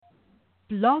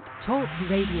Blog Talk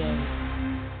Radio.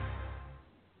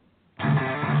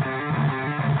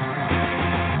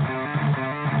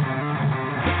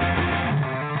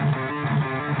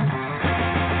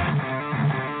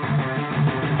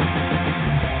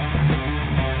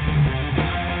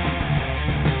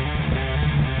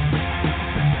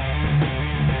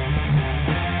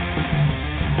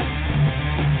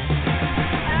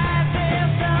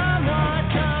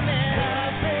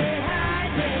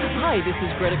 Hi, this is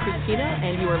Greta Christina,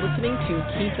 and you are listening to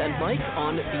Keith and Mike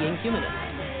on Being Humanist.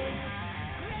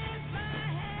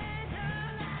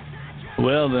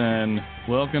 Well then,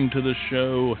 welcome to the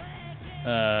show.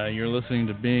 You're listening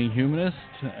to Being Humanist,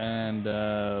 and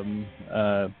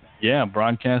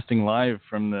broadcasting live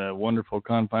from the wonderful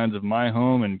confines of my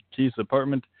home and Keith's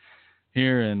apartment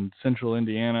here in central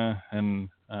Indiana, and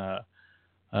the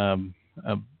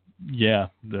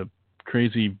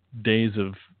crazy days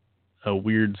of a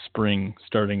weird spring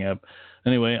starting up.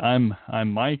 Anyway, I'm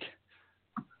Mike.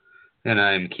 And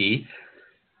I'm Keith.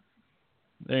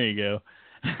 There you go.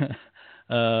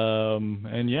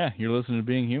 You're listening to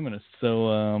Being Humanist.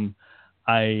 So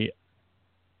I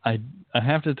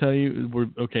have to tell you,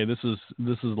 this is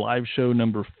live show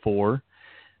number 4,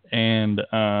 and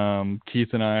Keith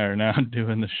and I are now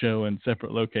doing the show in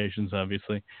separate locations,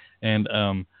 obviously. And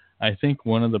I think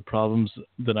one of the problems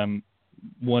that I'm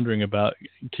wondering about,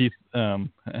 Keith,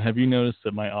 have you noticed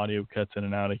that my audio cuts in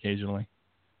and out occasionally?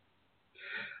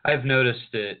 I've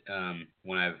noticed it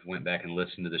when I've went back and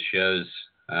listened to the shows.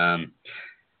 I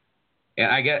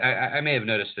may have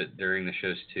noticed it during the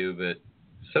shows too, but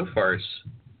so far it's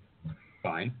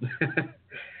fine.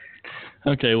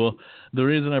 Okay, well, the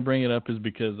reason I bring it up is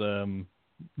because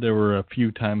there were a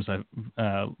few times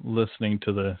listening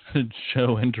to the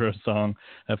show intro song,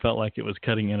 I felt like it was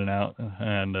cutting in and out,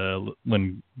 and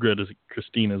when Greta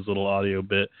Christina's little audio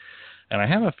bit, and I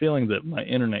have a feeling that my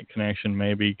internet connection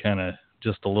may be kind of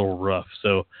just a little rough,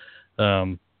 so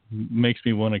makes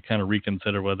me want to kind of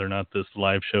reconsider whether or not this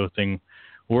live show thing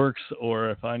works, or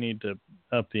if I need to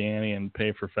up the ante and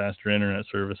pay for faster internet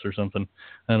service or something.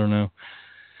 I don't know.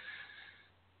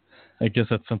 I guess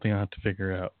that's something I'll have to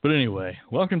figure out. But anyway,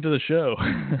 welcome to the show.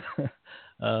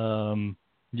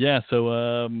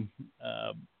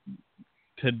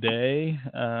 Today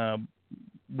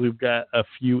we've got a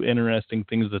few interesting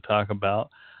things to talk about.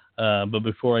 But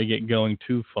before I get going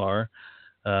too far,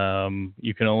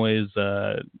 you can always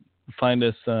find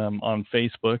us on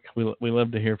Facebook. We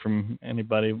love to hear from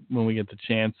anybody when we get the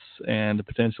chance, and to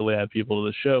potentially add people to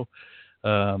the show.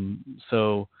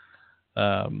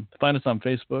 Find us on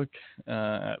Facebook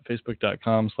at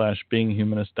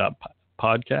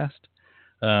facebook.com/beinghumanist.podcast,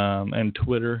 and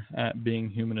Twitter at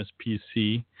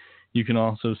beinghumanistpc. You can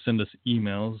also send us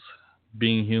emails,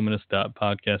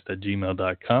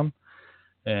 beinghumanist.podcast@gmail.com.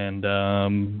 And,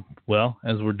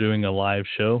 as we're doing a live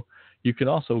show, you could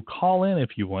also call in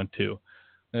if you want to.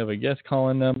 We have a guest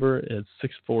call-in number. It's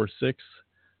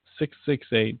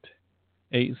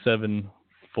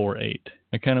 646-668-8748.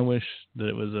 I kind of wish that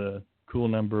it was a cool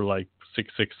number like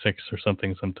 666 or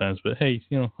something sometimes, but hey,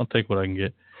 I'll take what I can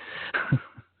get.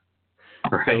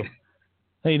 Right. So,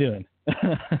 how you doing?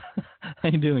 How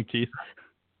you doing, Keith?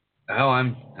 Oh,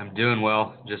 I'm doing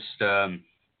well. Just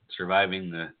surviving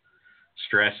the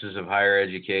stresses of higher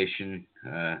education,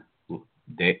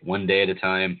 one day at a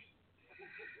time.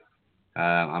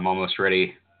 I'm almost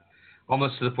ready,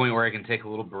 almost to the point where I can take a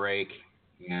little break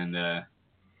and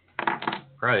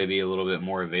probably be a little bit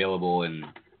more available and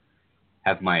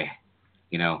have my,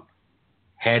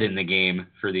 head in the game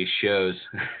for these shows.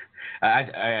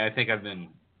 I think I've been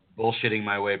bullshitting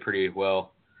my way pretty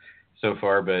well so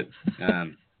far, but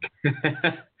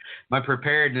my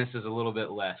preparedness is a little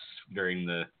bit less during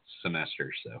the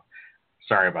semester, so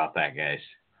sorry about that, guys.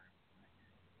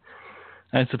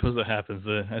 I suppose it happens.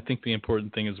 I think the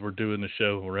important thing is we're doing the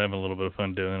show. We're having a little bit of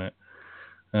fun doing it.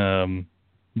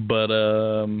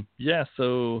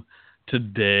 So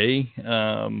today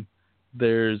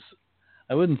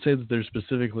I wouldn't say that there's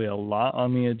specifically a lot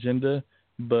on the agenda,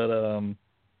 but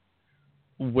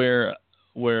where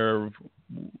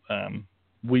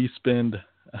we spend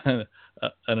an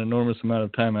enormous amount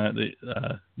of time at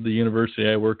the university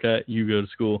I work at, you go to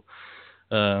school,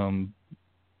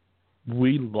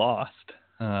 we lost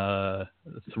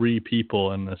 3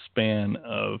 people in the span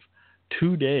of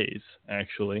 2 days,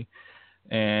 actually,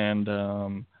 and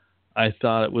I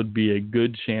thought it would be a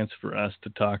good chance for us to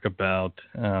talk about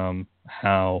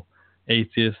how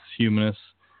atheists, humanists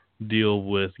deal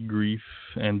with grief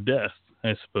and death,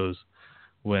 I suppose,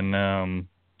 when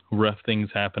rough things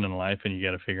happen in life and you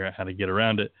got to figure out how to get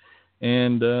around it.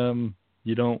 And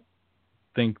you don't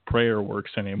think prayer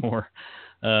works anymore.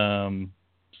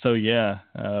 So yeah,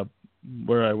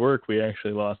 where I work, we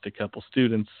actually lost a couple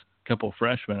students, a couple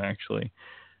freshmen actually,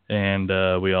 and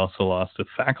we also lost a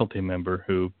faculty member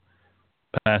who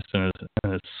passed in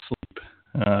his sleep.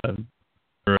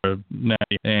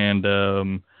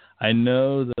 And I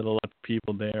know that a lot of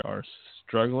people there are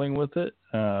struggling with it.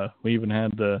 We even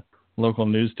had the local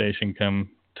news station come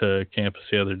to campus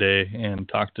the other day and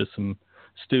talk to some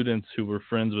students who were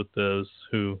friends with those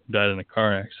who died in a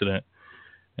car accident.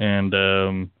 And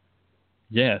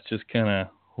yeah, it's just kind of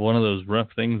one of those rough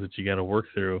things that you got to work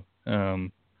through.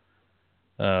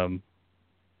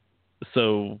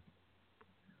 So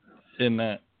in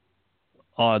that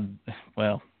odd,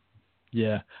 well,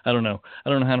 yeah, I don't know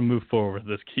how to move forward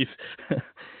with this, Keith.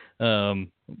 How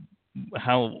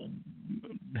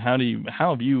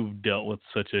have you dealt with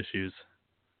such issues?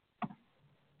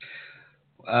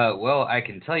 Well, I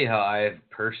can tell you how I've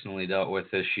personally dealt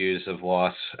with issues of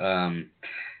loss.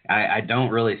 I don't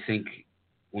really think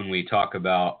when we talk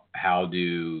about how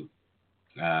do,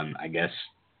 I guess,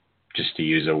 just to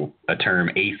use a term,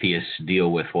 atheists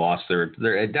deal with loss,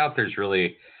 I doubt there's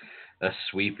really a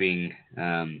sweeping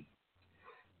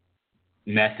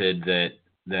method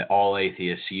that all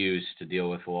atheists use to deal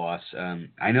with loss.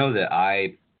 I know that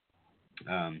I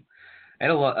had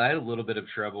a little bit of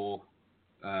trouble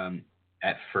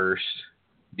at first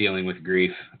dealing with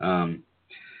grief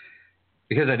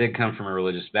because I did come from a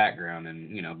religious background,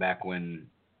 and back when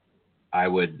I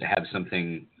would have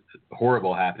something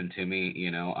horrible happen to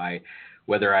me,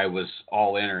 whether I was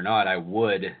all in or not, I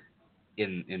would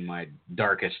in my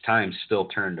darkest times still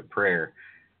turn to prayer,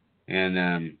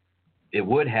 and it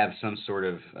would have some sort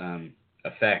of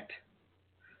effect,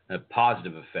 a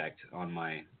positive effect on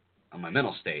my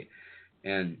mental state.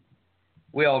 And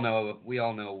we all know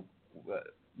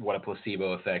what a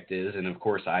placebo effect is, and of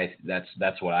course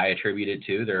that's what I attribute it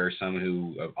to. There are some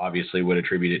who obviously would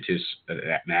attribute it to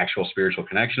an actual spiritual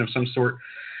connection of some sort.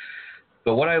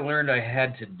 But what I learned I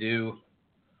had to do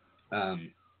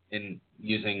in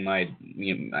using I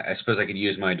suppose I could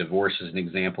use my divorce as an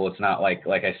example. It's not like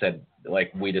I said,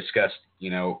 like we discussed,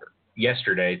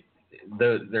 yesterday.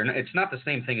 It's not the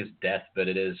same thing as death, but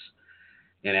it is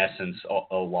in essence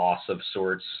a loss of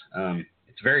sorts.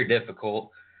 It's very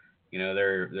difficult. I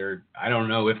don't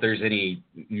know if there's any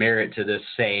merit to this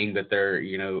saying, but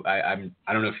I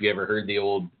don't know if you ever heard the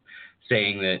old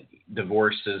saying that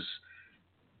divorce is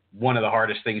one of the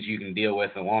hardest things you can deal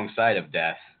with alongside of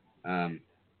death.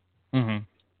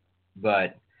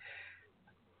 But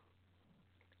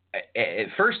at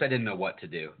first I didn't know what to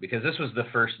do, because this was the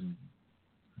first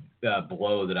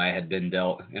blow that I had been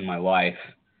dealt in my life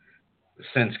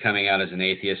since coming out as an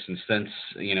atheist, and since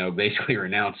basically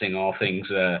renouncing all things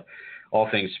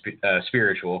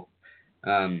spiritual.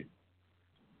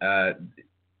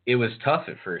 It was tough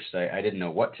at first. I didn't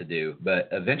know what to do, but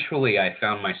eventually I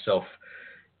found myself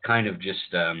kind of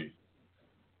just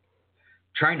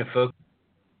trying to focus.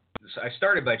 I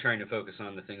started by trying to focus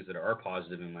on the things that are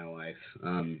positive in my life.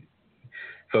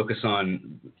 Focus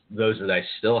on those that I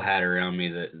still had around me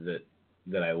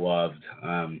that I loved.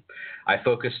 I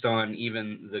focused on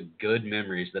even the good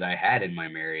memories that I had in my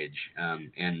marriage.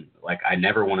 And I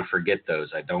never want to forget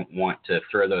those. I don't want to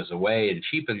throw those away and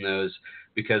cheapen those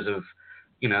because of,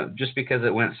 just because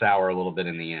it went sour a little bit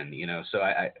in the end, so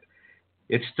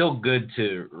it's still good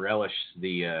to relish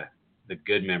the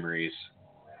good memories.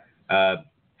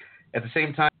 At the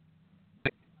same time,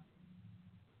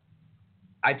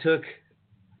 I took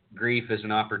grief as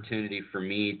an opportunity for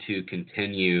me to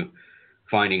continue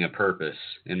finding a purpose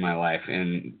in my life.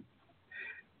 And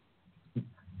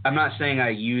I'm not saying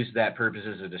I use that purpose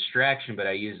as a distraction, but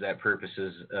I use that purpose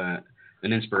as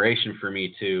an inspiration for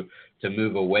me to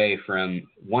move away from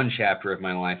one chapter of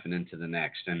my life and into the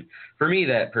next. And for me,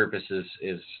 that purpose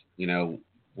is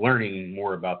learning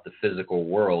more about the physical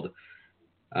world,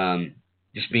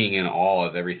 just being in awe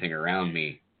of everything around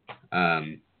me.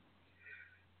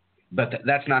 But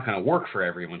that's not going to work for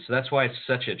everyone. So that's why it's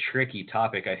such a tricky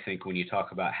topic, I think, when you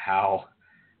talk about how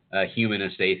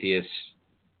humanist, atheists,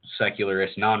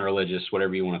 secularists, non-religious,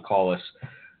 whatever you want to call us,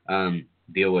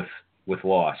 deal with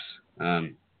loss.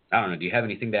 I don't know. Do you have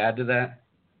anything to add to that?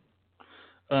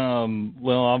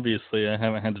 Well, obviously, I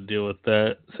haven't had to deal with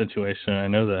that situation. I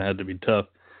know that had to be tough.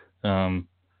 I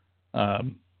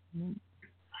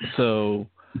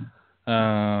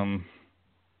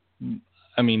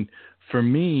mean, for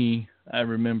me, I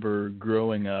remember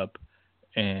growing up,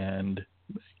 and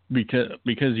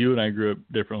because you and I grew up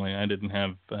differently, I didn't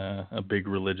have a big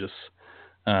religious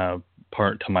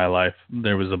part to my life.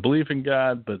 There was a belief in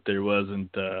God, but there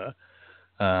wasn't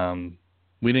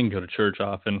we didn't go to church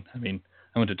often. I mean,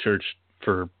 I went to church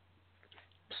for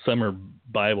summer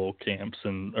Bible camps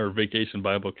or vacation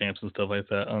Bible camps and stuff like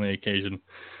that on the occasion.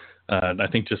 I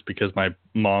think just because my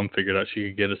mom figured out she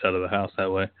could get us out of the house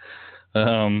that way.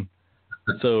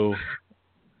 So,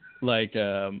 like,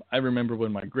 I remember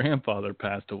when my grandfather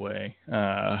passed away.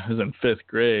 I was in 5th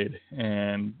grade,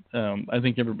 and I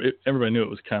think everybody knew it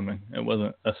was coming. It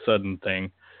wasn't a sudden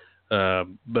thing.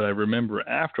 But I remember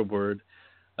afterward,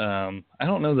 I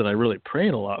don't know that I really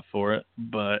prayed a lot for it,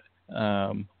 but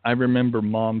I remember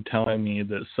Mom telling me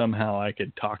that somehow I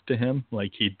could talk to him,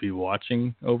 like he'd be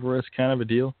watching over us, kind of a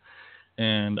deal.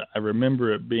 And I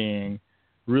remember it being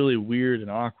really weird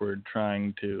and awkward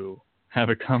trying to have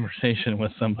a conversation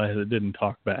with somebody that didn't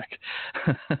talk back.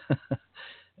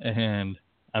 And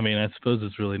I mean, I suppose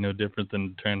it's really no different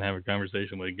than trying to have a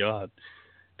conversation with God,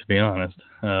 to be honest.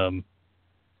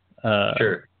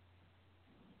 Sure.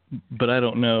 But I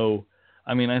don't know.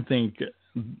 I mean, I think,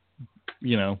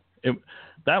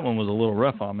 that one was a little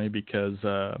rough on me because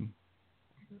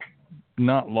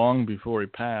not long before he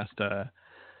passed,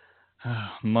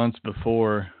 months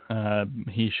before,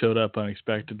 he showed up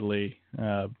unexpectedly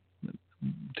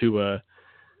to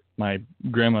my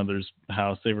grandmother's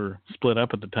house. They were split up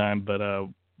at the time, but I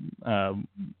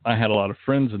had a lot of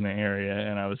friends in the area,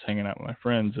 and I was hanging out with my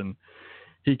friends, and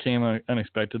he came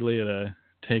unexpectedly to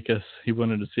take us. He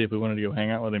wanted to see if we wanted to go hang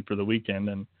out with him for the weekend,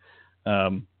 and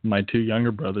my 2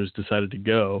 younger brothers decided to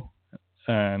go,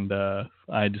 and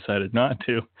I decided not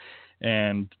to.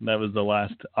 And that was the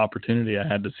last opportunity I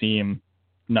had to see him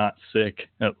not sick,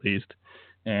 at least.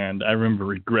 And I remember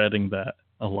regretting that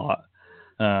a lot.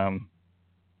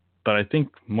 But I think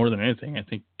more than anything, I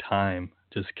think time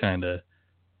just kind of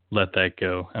let that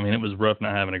go. I mean, it was rough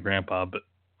not having a grandpa,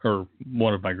 or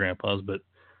one of my grandpas, but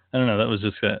I don't know. That was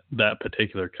just that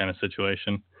particular kind of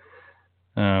situation.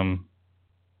 That's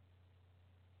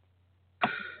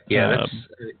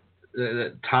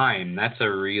the time. That's a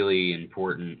really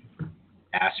important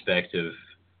aspect of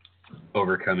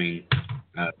overcoming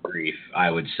grief, I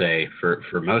would say,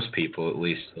 for most people, at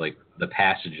least, like the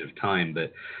passage of time.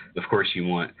 But of course,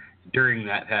 during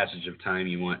that passage of time,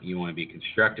 you want to be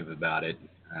constructive about it,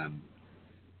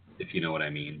 if you know what I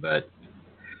mean. But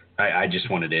I just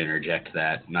wanted to interject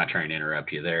that. I'm not trying to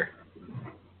interrupt you there.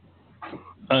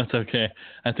 Oh, it's okay.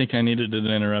 I think I needed an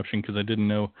interruption because I didn't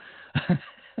know.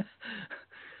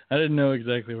 I didn't know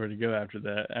exactly where to go after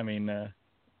that. I mean,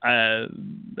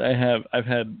 I've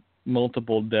had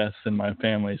multiple deaths in my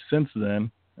family since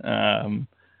then.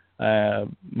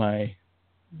 My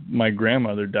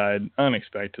grandmother died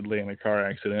unexpectedly in a car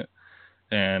accident,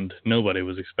 and nobody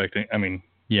was expecting. I mean,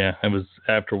 yeah, it was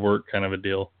after work kind of a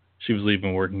deal. She was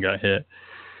leaving work and got hit,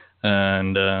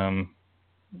 and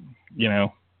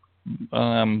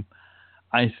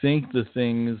I think the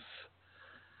things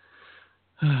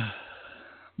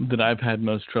that I've had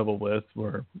most trouble with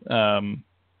were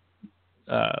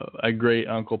a great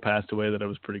uncle passed away that I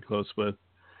was pretty close with.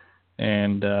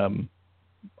 And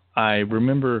I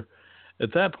remember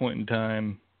at that point in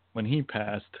time when he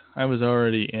passed, I was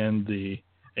already in the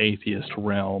atheist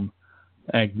realm,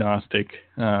 agnostic,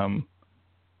 because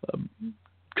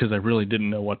I really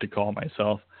didn't know what to call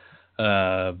myself.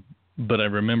 But I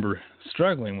remember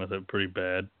struggling with it pretty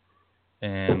bad.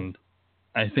 And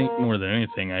I think more than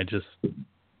anything, I just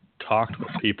talked with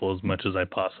people as much as I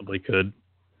possibly could.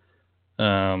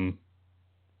 It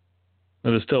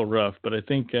was still rough, but I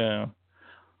think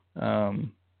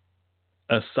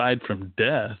aside from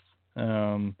death,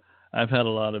 I've had a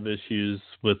lot of issues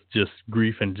with just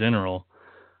grief in general.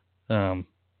 It's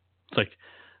like,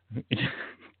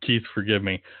 Keith, forgive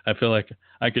me. I feel like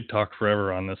I could talk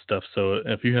forever on this stuff. So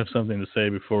if you have something to say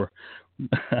before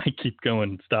I keep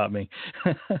going, stop me.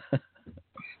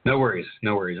 No worries.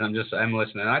 I'm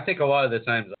listening. I think a lot of the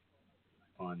times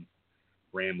on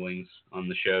ramblings on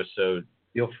the show, so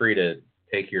feel free to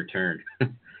take your turn.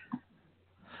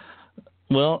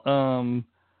 Well,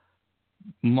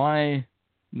 my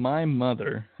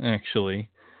mother actually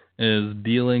is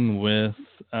dealing with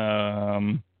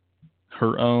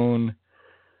her own.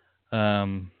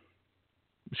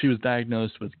 She was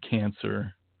diagnosed with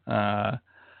cancer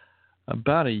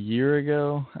about a year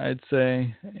ago, I'd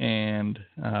say, and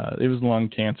it was lung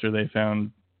cancer. They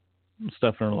found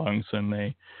stuff in her lungs, and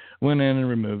they went in and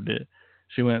removed it.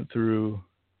 She went through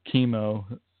chemo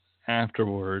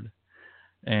afterward,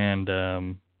 and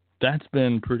that's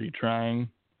been pretty trying.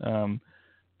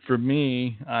 For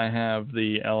me, I have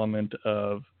the element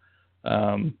of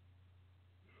at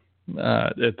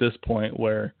this point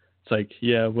where it's like,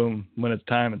 yeah, when it's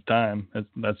time, it's time.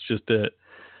 That's just it.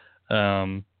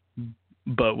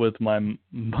 but with my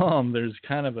mom, there's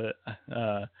kind of a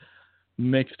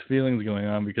mixed feelings going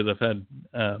on because I've had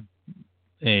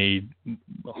a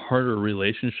harder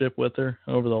relationship with her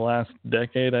over the last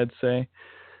decade, I'd say.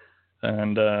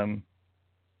 And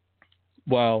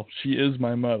while she is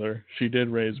my mother, she did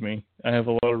raise me. I have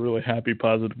a lot of really happy,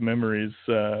 positive memories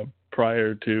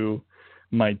prior to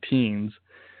my teens.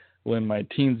 When my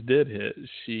teens did hit,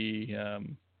 she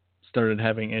started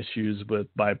having issues with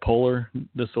bipolar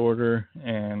disorder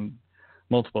and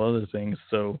multiple other things.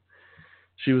 So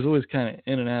she was always kind of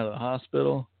in and out of the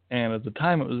hospital. And at the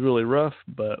time, it was really rough,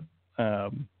 but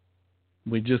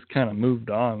we just kind of moved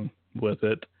on with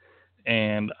it.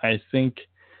 And I think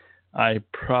I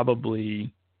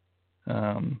probably,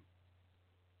 I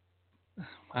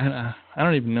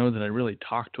don't even know that I really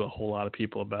talked to a whole lot of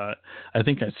people about it. I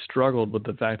think I struggled with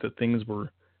the fact that things were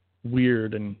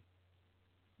weird and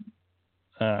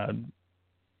I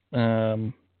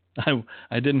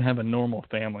didn't have a normal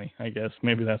family, I guess.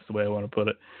 Maybe that's the way I want to put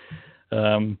it.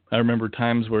 I remember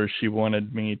times where she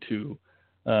wanted me to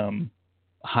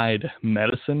hide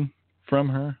medicine from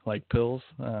her, like pills.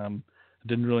 I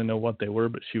didn't really know what they were,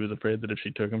 but she was afraid that if she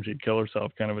took them, she'd kill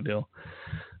herself, kind of a deal.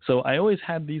 So I always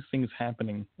had these things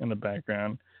happening in the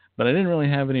background, but I didn't really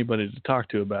have anybody to talk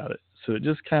to about it. So it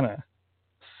just kind of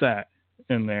sat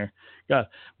in there. God,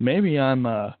 maybe I'm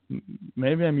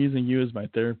using you as my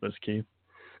therapist, Keith.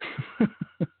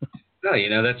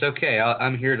 No, that's okay.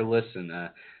 I'm here to listen.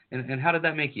 And how did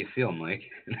that make you feel, Mike?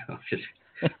 No, just.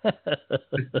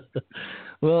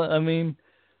 Well, I mean,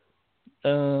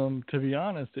 to be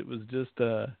honest, it was just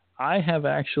I have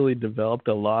actually developed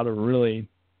a lot of really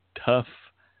tough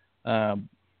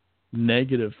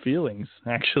negative feelings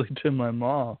actually to my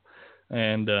mom,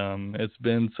 and it's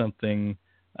been something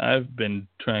I've been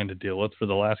trying to deal with for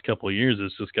the last couple of years.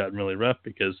 It's just gotten really rough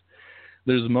because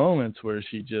there's moments where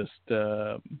she just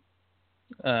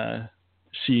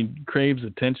she craves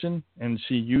attention, and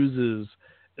she uses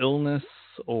illness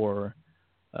or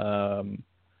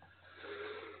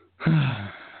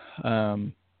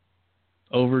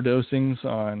overdosings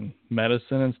on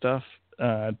medicine and stuff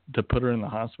to put her in the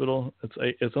hospital.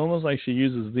 It's almost like she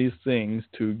uses these things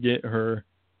to get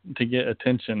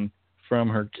attention from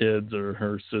her kids or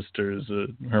her sisters,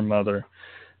 her mother,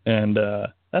 and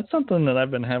that's something that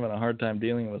I've been having a hard time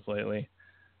dealing with lately.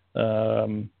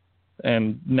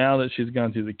 And now that she's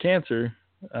gone through the cancer,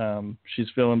 she's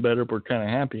feeling better. We're kind of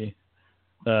happy.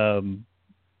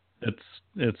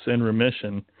 It's in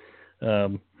remission.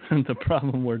 The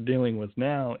problem we're dealing with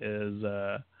now is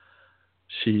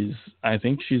I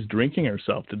think she's drinking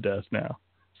herself to death now.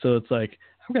 So it's like,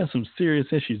 I've got some serious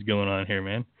issues going on here,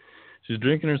 man. She's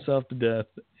drinking herself to death,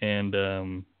 and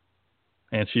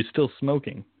she's still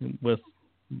smoking with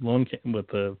lung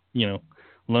cancer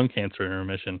in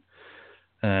remission.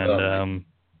 And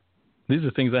these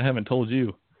are things I haven't told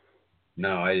you.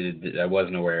 No, I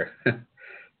wasn't aware.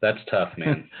 That's tough,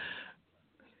 man.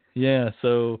 Yeah,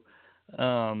 so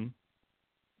I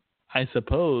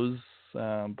suppose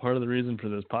part of the reason for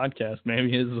this podcast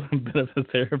maybe is a bit of a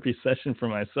therapy session for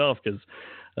myself, because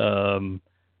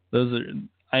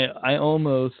I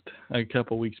almost, a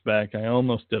couple weeks back, I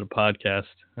almost did a podcast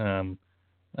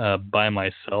by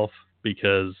myself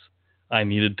because I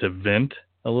needed to vent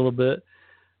a little bit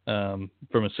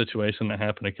from a situation that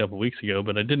happened a couple weeks ago,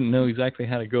 but I didn't know exactly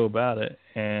how to go about it.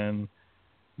 And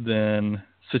then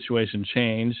situation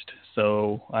changed,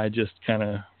 so I just kind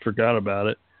of forgot about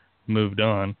it, moved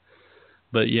on.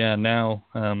 But yeah, now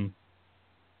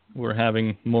we're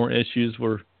having more issues.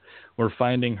 We're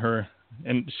finding her,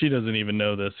 and she doesn't even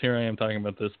know this. Here I am talking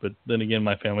about this, but then again,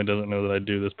 my family doesn't know that I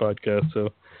do this podcast, so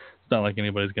it's not like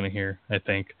anybody's going to hear, I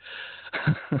think.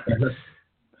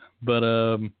 But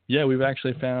yeah, we've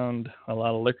actually found a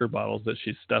lot of liquor bottles that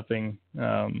she's stuffing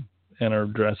in her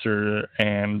dresser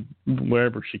and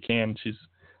wherever she can. She's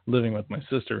living with my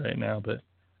sister right now, but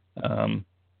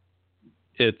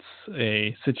it's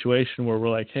a situation where we're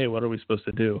like, hey, what are we supposed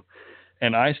to do?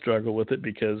 And I struggle with it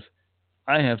because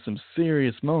I have some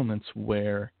serious moments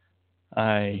where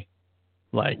I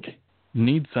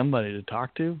need somebody to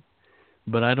talk to,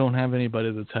 but I don't have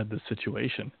anybody that's had this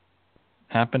situation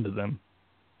happen to them.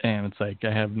 And it's like,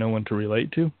 I have no one to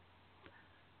relate to.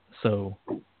 So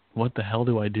what the hell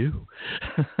do I do?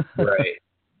 Right.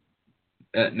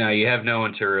 Now, you have no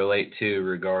one to relate to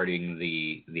regarding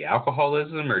the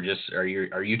alcoholism, or just are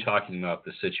you talking about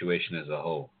the situation as a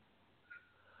whole?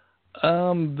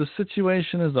 The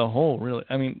situation as a whole, really.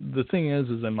 I mean, the thing is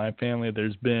in my family,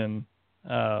 there's been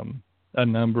a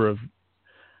number of...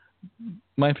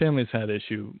 My family's had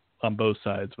issue on both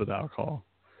sides with alcohol.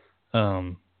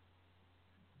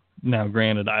 Now,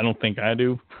 granted, I don't think I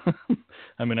do.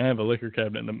 I mean, I have a liquor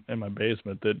cabinet in my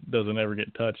basement that doesn't ever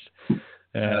get touched.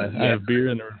 I have beer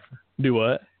in there. Do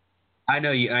what? I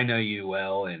know you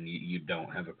well, and you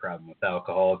don't have a problem with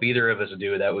alcohol. If either of us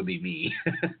do, that would be me.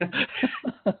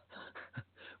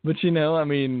 But I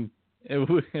mean,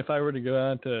 if I were to go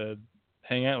out to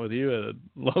hang out with you at a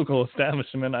local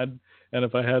establishment, and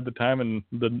if I had the time and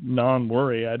the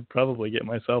non-worry, I'd probably get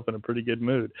myself in a pretty good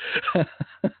mood. Oh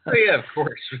yeah, of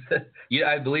course.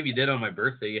 I believe you did on my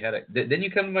birthday. Didn't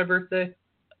you come to my birthday?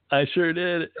 I sure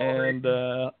did, and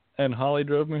Holly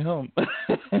drove me home.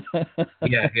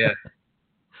 Yeah.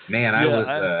 Man, I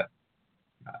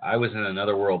was in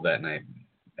another world that night.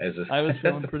 I was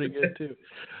feeling pretty good too.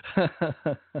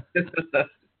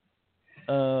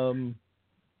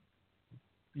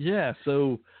 Yeah,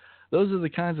 so those are the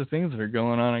kinds of things that are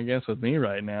going on, I guess, with me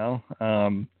right now.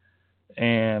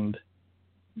 And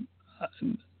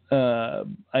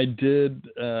I did.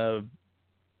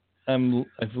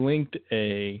 I've linked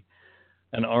an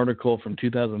article from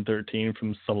 2013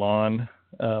 from Salon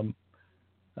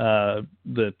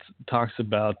that talks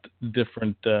about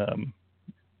different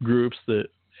groups that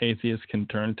atheists can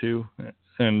turn to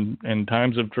in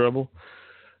times of trouble.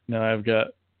 Now I've got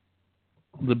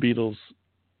the Beatles,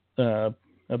 a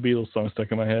Beatles song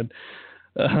stuck in my head.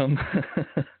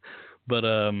 But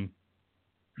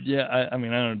yeah, I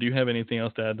mean, I don't know. Do you have anything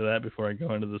else to add to that before I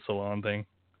go into the Salon thing?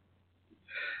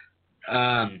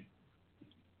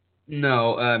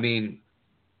 No, I mean,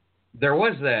 there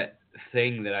was that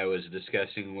thing that I was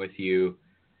discussing with you.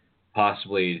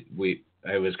 Possibly,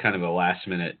 it was kind of a last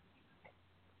minute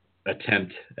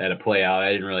attempt at a play out.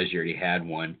 I didn't realize you already had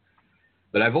one,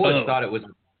 but I've always thought it was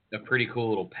a pretty cool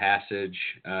little passage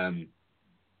in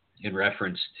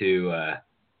reference to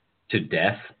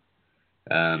death.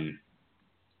 I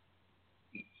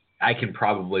can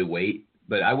probably wait,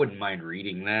 but I wouldn't mind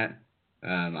reading that.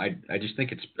 I just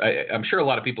think I'm sure a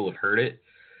lot of people have heard it,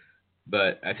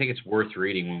 but I think it's worth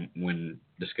reading when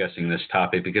discussing this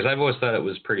topic, because I've always thought it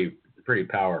was pretty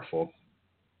powerful.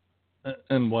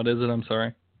 And what is it? I'm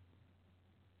sorry.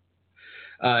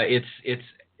 It's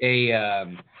a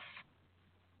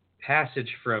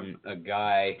passage from a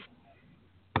guy.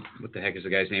 What the heck is the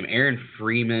guy's name? Aaron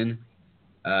Freeman,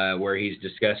 where he's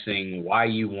discussing why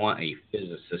you want a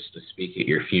physicist to speak at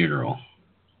your funeral.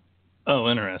 Oh,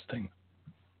 interesting.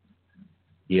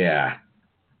 Yeah.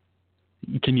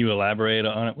 Can you elaborate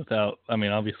on it without? I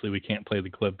mean, obviously we can't play the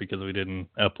clip because we didn't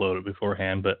upload it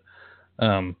beforehand. But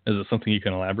is it something you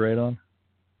can elaborate on?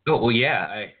 Oh well,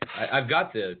 yeah. I've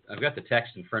got the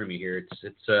text in front of me here.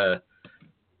 It's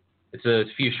a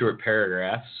few short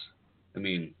paragraphs. I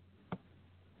mean,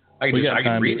 I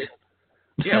can read it.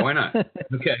 Yeah, why not?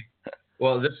 Okay.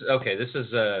 Well, this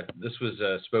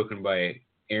was spoken by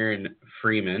Aaron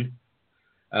Freeman.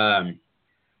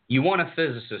 You want a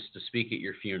physicist to speak at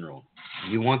your funeral.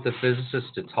 You want the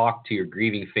physicist to talk to your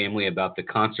grieving family about the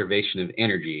conservation of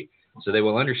energy, so they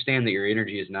will understand that your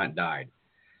energy has not died.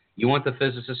 You want the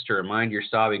physicist to remind your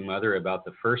sobbing mother about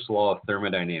the first law of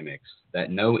thermodynamics, that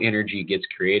no energy gets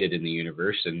created in the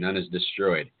universe and none is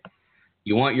destroyed.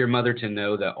 You want your mother to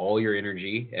know that all your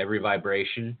energy, every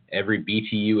vibration, every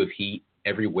BTU of heat,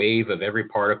 every wave of every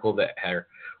particle that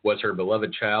was her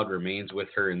beloved child remains with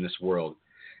her in this world.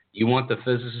 You want the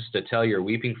physicist to tell your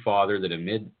weeping father that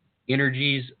amid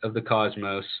energies of the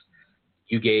cosmos,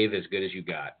 you gave as good as you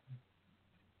got.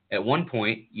 At one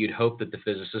point, you'd hope that the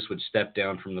physicist would step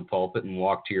down from the pulpit and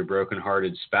walk to your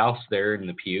broken-hearted spouse there in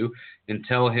the pew and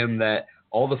tell him that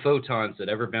all the photons that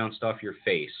ever bounced off your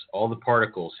face, all the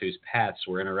particles whose paths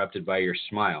were interrupted by your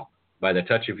smile, by the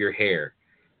touch of your hair,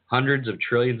 hundreds of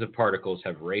trillions of particles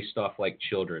have raced off like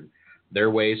children, their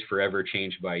ways forever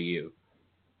changed by you.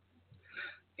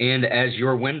 And as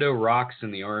your widow rocks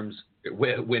in the arms of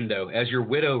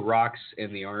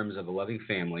a loving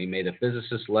family, may the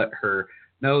physicist let her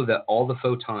know that all the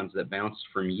photons that bounced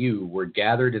from you were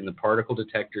gathered in the particle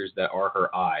detectors that are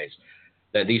her eyes,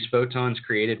 that these photons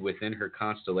created within her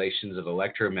constellations of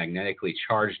electromagnetically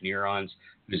charged neurons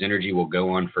whose energy will go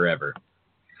on forever.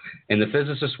 And the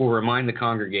physicist will remind the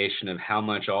congregation of how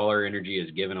much all our energy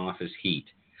is given off as heat.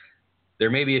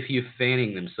 There may be a few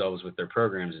fanning themselves with their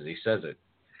programs as he says it.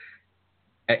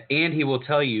 And he will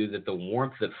tell you that the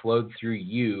warmth that flowed through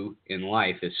you in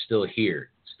life is still here,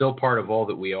 still part of all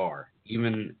that we are,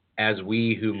 even as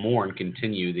we who mourn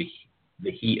continue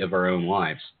the heat of our own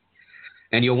lives.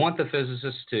 And you'll want the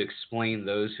physicist to explain to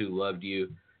those who loved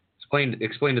you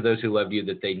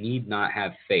that they need not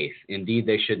have faith. Indeed,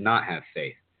 they should not have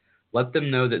faith. Let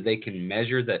them know that they can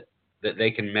measure that that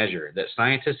they can measure, that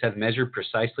scientists have measured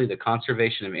precisely the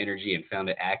conservation of energy and found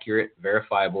it accurate,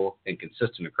 verifiable, and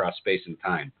consistent across space and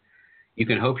time. You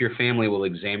can hope your family will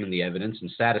examine the evidence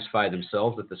and satisfy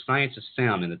themselves that the science is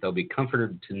sound and that they'll be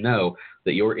comforted to know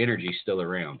that your energy is still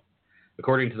around.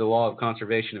 According to the law of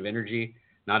conservation of energy,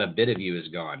 not a bit of you is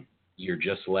gone. You're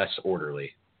just less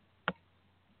orderly.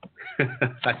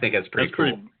 I think that's pretty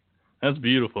cool. That's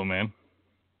beautiful, man.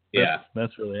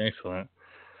 That's really excellent.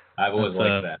 I've always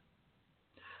liked that.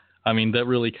 I mean, that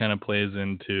really kind of plays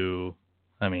into,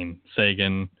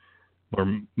 Sagan,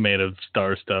 we're made of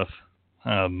star stuff.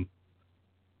 When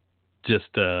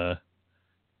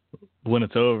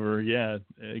it's over,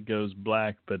 it goes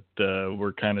black, but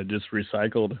we're kind of just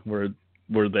recycled.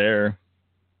 We're there.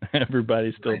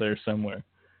 Everybody's still there somewhere.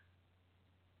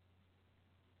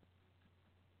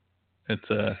 It's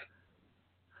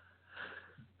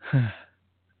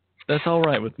that's all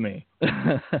right with me.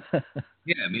 Yeah,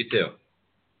 me too.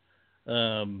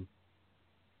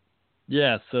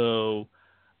 So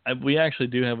we actually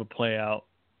do have a play out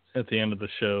at the end of the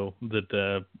show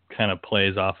that kind of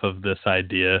plays off of this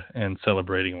idea and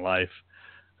celebrating life.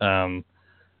 I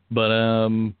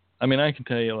can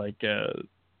tell you, like,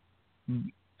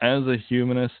 as a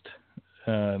humanist,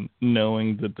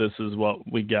 knowing that this is what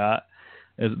we got,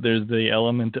 there's the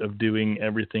element of doing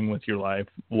everything with your life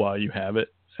while you have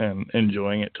it and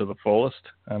enjoying it to the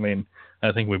fullest. I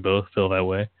think we both feel that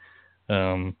way.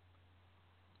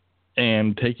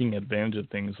 And taking advantage of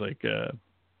things like,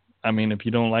 if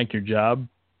you don't like your job,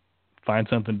 find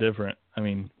something different.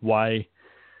 Why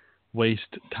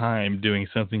waste time doing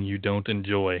something you don't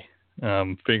enjoy?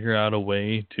 Figure out a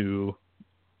way to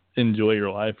enjoy your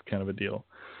life, kind of a deal.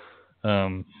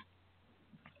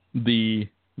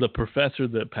 The professor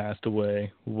that passed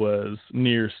away was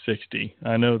near 60.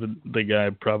 I know that the guy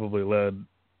probably led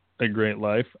a great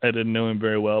life. I didn't know him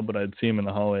very well, but I'd see him in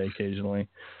the hallway occasionally.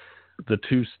 The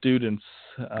two students,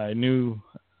 I knew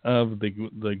of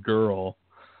the girl,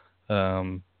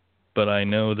 but I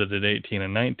know that at 18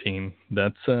 and 19,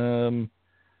 that's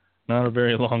not a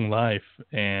very long life,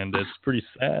 and it's pretty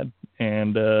sad.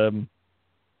 And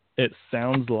it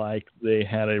sounds like they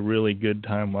had a really good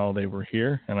time while they were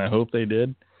here, and I hope they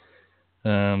did.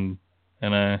 I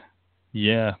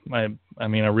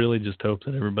really just hope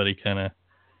that everybody kind of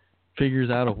figures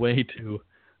out a way to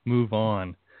move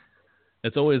on.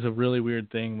 It's always a really weird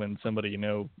thing when somebody,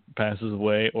 passes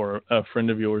away, or a friend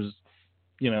of yours,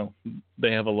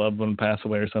 they have a loved one pass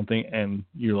away or something, and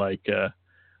you're like,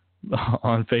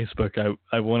 on Facebook,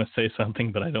 I want to say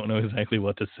something, but I don't know exactly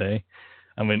what to say.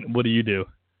 What do you do?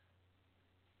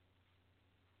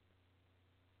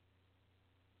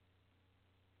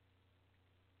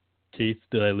 Keith,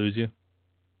 did I lose you?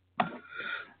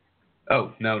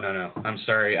 Oh, no. I'm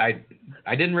sorry. I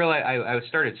didn't realize I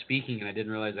started speaking and I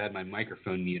didn't realize I had my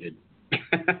microphone muted.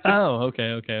 Oh,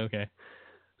 okay.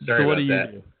 Sorry so what about do you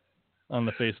that. do on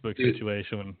the Facebook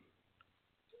situation?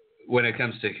 When it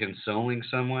comes to consoling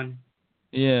someone?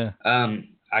 Yeah.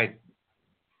 I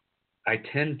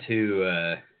tend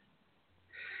to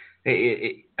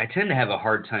I tend to have a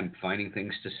hard time finding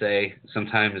things to say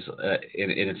sometimes,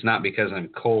 and it's not because I'm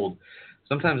cold.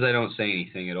 Sometimes I don't say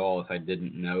anything at all if I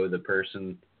didn't know the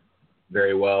person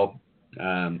very well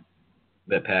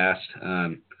that passed.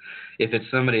 If it's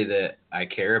somebody that I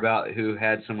care about who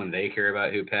had someone they care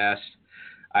about who passed,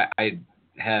 I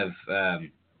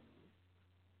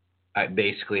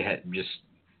basically had just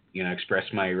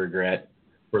expressed my regret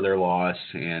for their loss,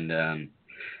 and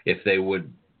if they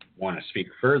would want to speak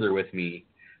further with me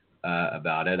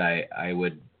about it, I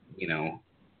would,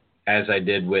 as I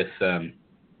did with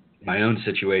my own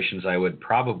situations, I would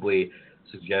probably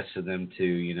suggest to them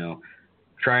to,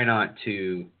 try not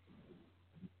to,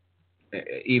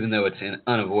 even though it's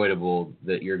unavoidable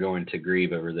that you're going to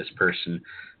grieve over this person,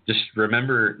 just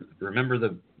remember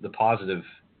the positive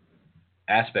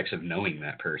aspects of knowing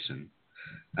that person.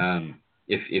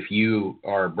 If you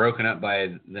are broken up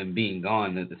by them being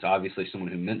gone, that it's obviously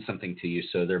someone who meant something to you.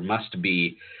 So there must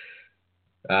be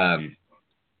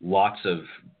lots of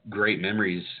great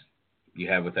memories you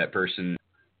have with that person.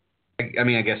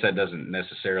 I guess that doesn't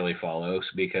necessarily follow,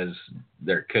 because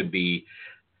there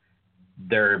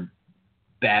are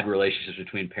bad relationships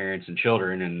between parents and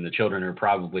children, and the children are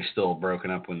probably still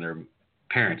broken up when their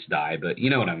parents die. But you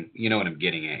know what I'm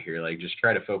getting at here. Like, just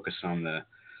try to focus on the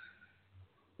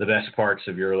best parts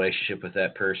of your relationship with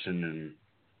that person,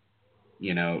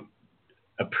 and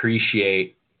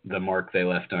appreciate the mark they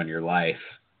left on your life,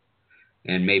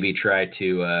 and maybe try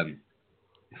to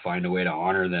find a way to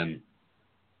honor them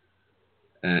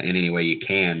in any way you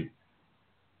can.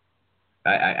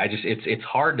 It's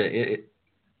hard to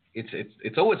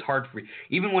it's always hard for me.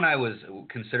 Even when I was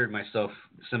considered myself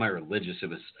semi-religious, it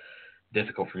was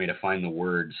difficult for me to find the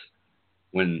words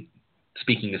when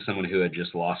speaking to someone who had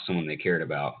just lost someone they cared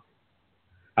about.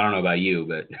 I don't know about you,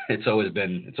 but it's always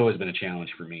been a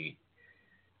challenge for me.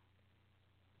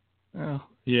 Oh,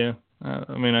 yeah.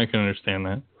 I mean, I can understand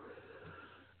that.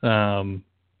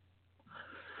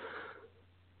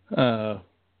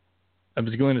 I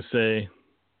was going to say,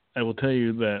 I will tell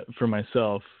you that for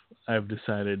myself, I've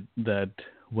decided that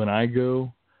when I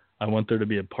go, I want there to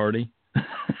be a party.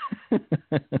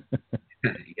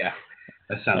 Yeah,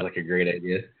 that sounds like a great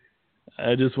idea.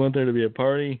 I just want there to be a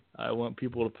party. I want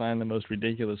people to find the most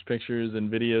ridiculous pictures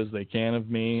and videos they can of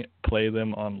me, play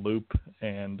them on loop,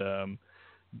 and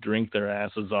drink their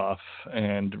asses off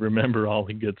and remember all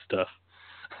the good stuff.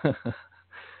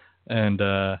 And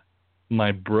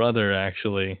my brother,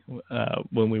 actually,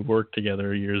 when we worked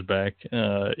together years back,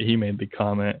 he made the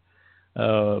comment,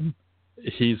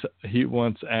 he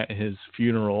wants at his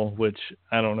funeral, which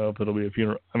I don't know if it'll be a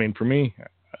funeral. I mean, for me,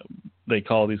 they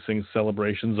call these things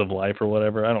celebrations of life or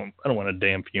whatever. I don't want a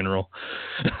damn funeral.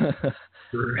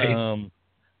 Right.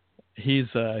 He's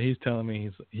telling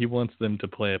me he wants them to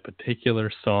play a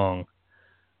particular song,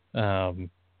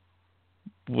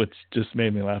 which just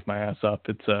made me laugh my ass off.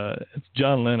 It's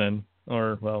John Lennon,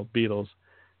 or well, Beatles.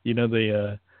 You know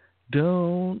the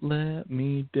 "Don't Let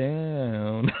Me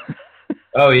Down."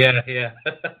 Oh yeah.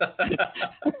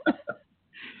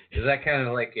 Is that kind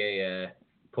of like a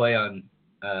play on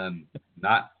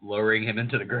not lowering him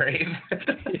into the grave?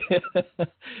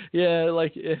 Yeah,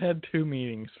 like it had two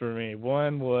meanings for me.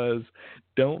 One was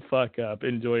don't fuck up,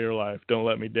 enjoy your life, don't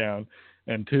let me down.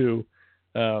 And two,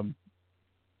 does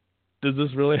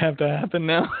this really have to happen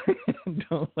now?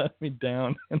 Don't let me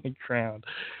down in the crowd.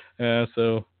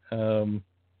 So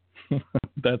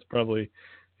that's probably,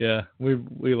 yeah,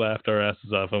 we laughed our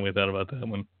asses off when we thought about that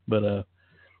one. But I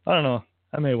don't know.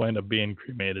 I may wind up being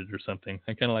cremated or something.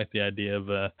 I kind of like the idea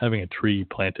of having a tree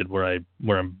planted where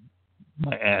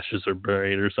my ashes are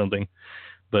buried or something.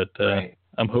 But Right.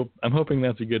 I'm hoping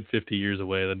that's a good 50 years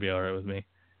away. That'd be all right with me.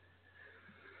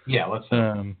 Yeah, let's.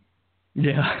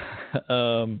 Yeah.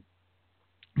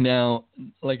 Now,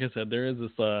 like I said, there is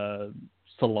this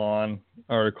Salon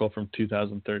article from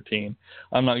 2013.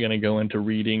 I'm not going to go into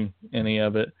reading any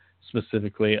of it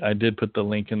specifically. I did put the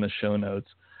link in the show notes.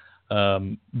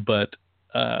 But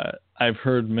I've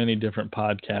heard many different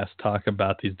podcasts talk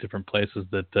about these different places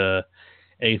that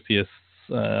atheists,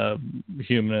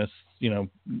 humanists,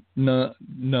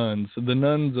 nuns, the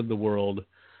nuns of the world,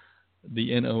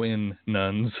 the NON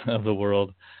nuns of the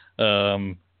world,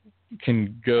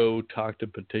 can go talk to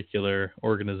particular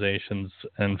organizations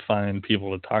and find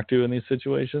people to talk to in these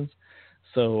situations.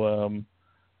 So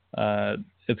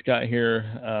it's got here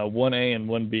 1A and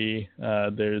 1B.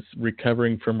 There's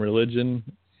Recovering from Religion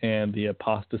and the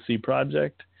Apostasy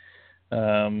Project.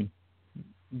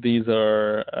 These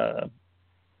are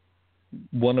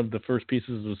one of the first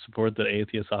pieces of support that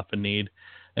atheists often need,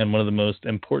 and one of the most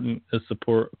important is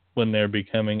support when they're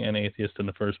becoming an atheist in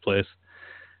the first place.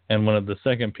 And one of the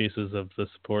second pieces of the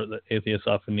support that atheists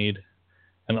often need,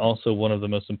 and also one of the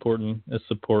most important, is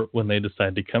support when they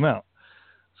decide to come out.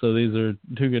 So these are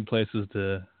two good places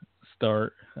to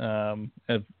start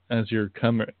as you're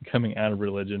coming out of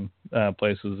religion,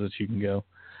 places that you can go.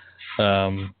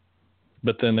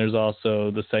 But then there's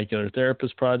also the Secular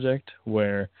Therapist Project,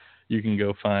 where you can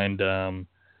go find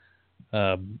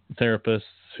therapists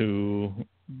who,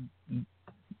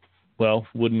 well,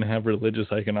 wouldn't have religious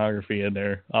iconography in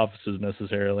their offices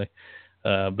necessarily,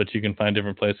 but you can find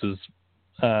different places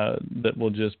that will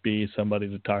just be somebody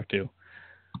to talk to.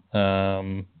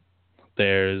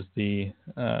 There's the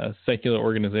Secular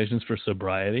Organizations for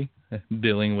Sobriety,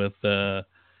 dealing with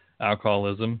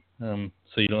alcoholism, so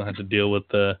you don't have to deal with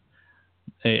the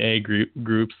AA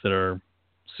groups that are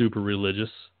super religious.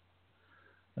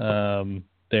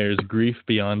 There's Grief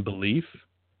Beyond Belief.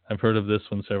 I've heard of this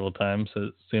one several times. So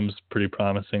it seems pretty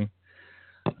promising.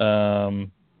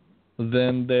 Then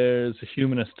there's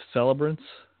Humanist Celebrants.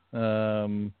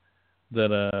 So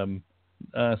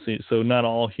not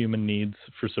all human needs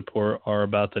for support are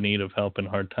about the need of help in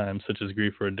hard times, such as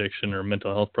grief or addiction or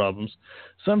mental health problems.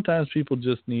 Sometimes people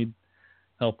just need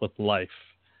help with life.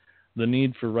 The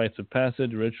need for rites of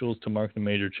passage, rituals to mark the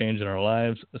major change in our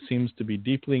lives, seems to be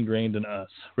deeply ingrained in us.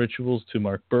 Rituals to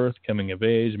mark birth, coming of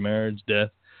age, marriage, death.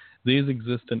 These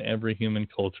exist in every human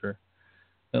culture,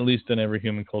 at least in every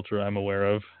human culture I'm aware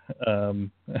of.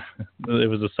 It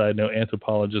was a side note.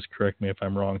 Anthropologists, correct me if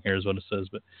I'm wrong here, is what it says.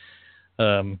 But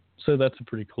so that's a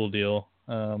pretty cool deal.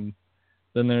 Then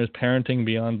there's Parenting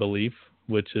Beyond Belief,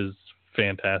 which is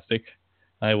fantastic.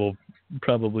 I will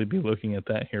probably be looking at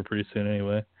that here pretty soon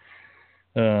anyway.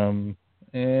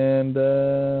 And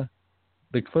the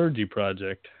Clergy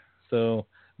Project. So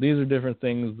these are different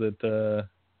things that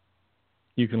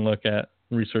you can look at,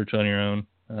 research on your own.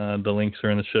 The links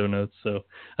are in the show notes. So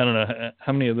I don't know,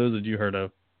 how many of those had you heard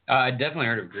of? I definitely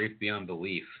heard of Grief Beyond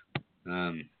Belief.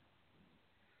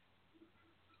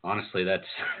 Honestly, that's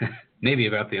maybe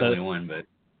about the only one, but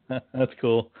that's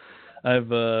cool.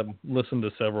 I've listened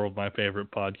to several of my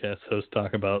favorite podcast hosts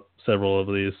talk about several of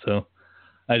these, so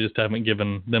I just haven't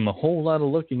given them a whole lot of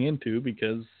looking into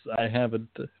because I haven't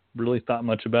really thought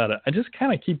much about it. I just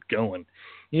kind of keep going.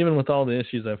 Even with all the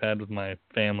issues I've had with my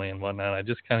family and whatnot, I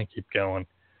just kind of keep going.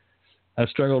 I've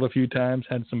struggled a few times,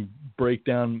 had some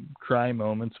breakdown cry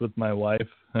moments with my wife,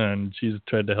 and she's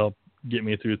tried to help get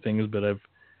me through things, but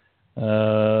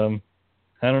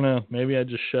I don't know. Maybe I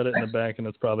just shut it in the back, and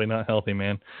it's probably not healthy,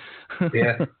 man.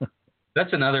 Yeah,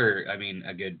 that's another. I mean,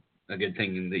 a good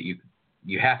thing that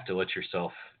you have to let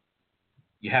yourself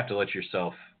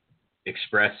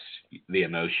express the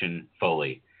emotion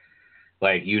fully.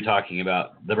 Like you talking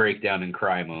about the breakdown and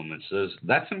cry moments,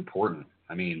 that's important.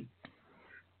 I mean,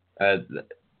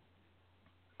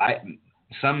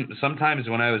 sometimes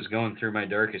when I was going through my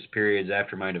darkest periods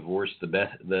after my divorce,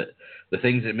 the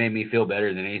things that made me feel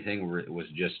better than anything was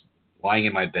just lying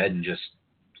in my bed and just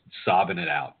sobbing it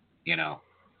out. You know,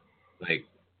 like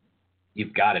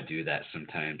you've got to do that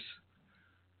sometimes.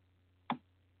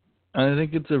 I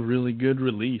think it's a really good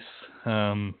release.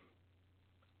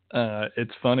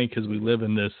 It's funny because we live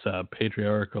in this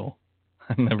patriarchal,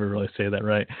 I never really say that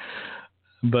right,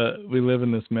 but we live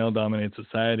in this male-dominated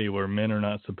society where men are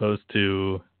not supposed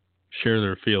to share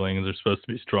their feelings. They're supposed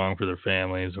to be strong for their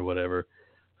families or whatever.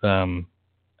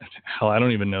 Hell, I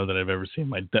don't even know that I've ever seen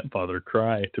my stepfather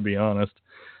cry, to be honest.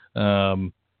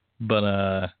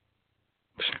 But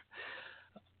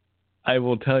I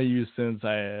will tell you, since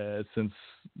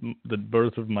the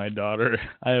birth of my daughter,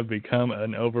 I have become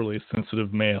an overly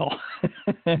sensitive male,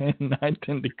 and I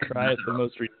tend to cry at the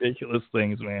most ridiculous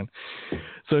things, man.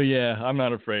 So yeah, I'm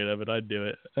not afraid of it. I'd do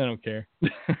it. I don't care.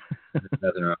 There's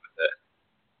nothing wrong with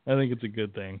that. I think it's a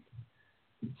good thing.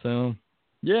 So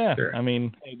yeah, Sure. I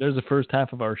mean, hey, there's the first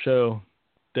half of our show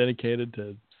dedicated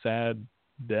to sad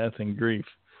death and grief.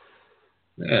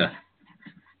 Yeah.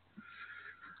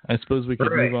 I suppose we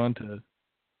could Right. move on to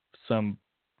some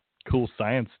cool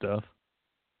science stuff.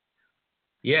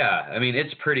 Yeah, I mean,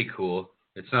 it's pretty cool.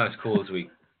 It's not as cool as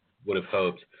we would have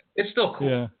hoped. It's still cool.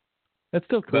 Yeah, it's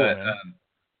still cool, But man.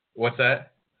 what's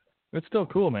that? It's still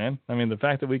cool, man. I mean, the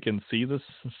fact that we can see this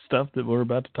stuff that we're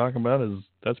about to talk about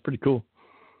that's pretty cool.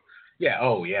 Yeah,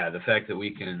 oh yeah, the fact that we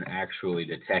can actually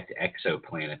detect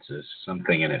exoplanets is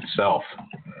something in itself.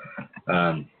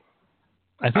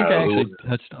 I think I actually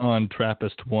touched on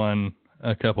TRAPPIST-1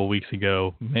 a couple weeks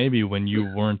ago, maybe when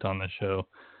you weren't on the show.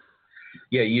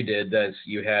 Yeah, you did.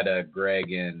 You had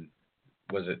Greg and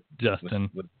was it Justin?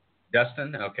 Was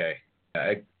Justin? Okay,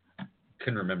 I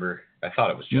couldn't remember. I thought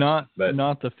it was Justin,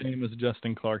 not the famous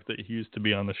Justin Clark that he used to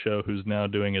be on the show, who's now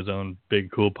doing his own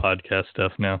big cool podcast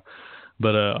stuff now.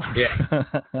 But yeah,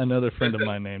 another friend of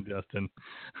mine named Justin.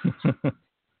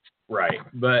 Right,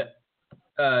 but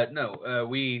no,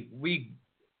 we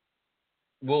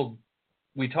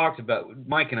talked about,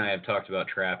 Mike and I have talked about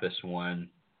TRAPPIST-1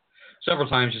 several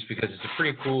times just because it's a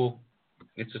pretty cool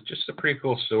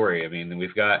story. I mean,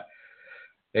 we've got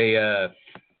a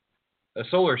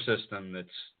solar system that's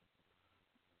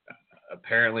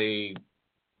apparently,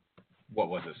 what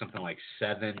was it, something like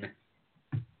 7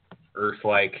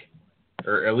 Earth-like,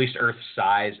 or at least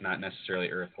Earth-size, not necessarily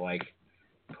Earth-like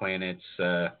planets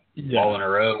all in a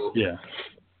row. Yeah.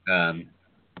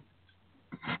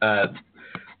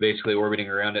 Basically orbiting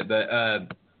around it, but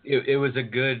it was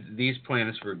these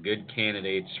planets were good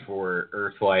candidates for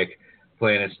Earth-like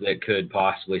planets that could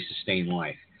possibly sustain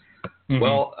life. Mm-hmm.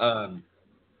 Well,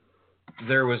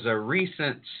 there was a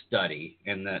recent study,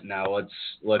 and that now let's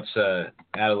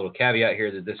add a little caveat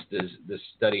here that this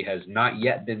study has not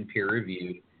yet been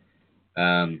peer-reviewed.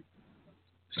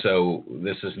 So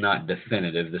this is not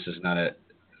definitive. This is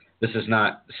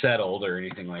not settled or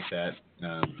anything like that,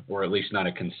 or at least not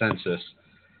a consensus.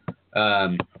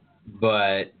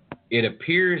 But it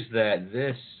appears that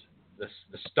the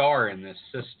star in this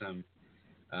system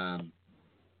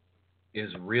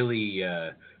is really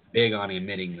big on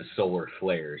emitting the solar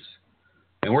flares.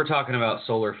 And we're talking about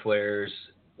solar flares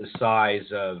the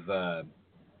size of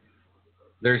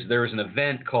there was an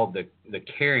event called the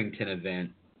Carrington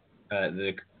event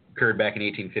that occurred back in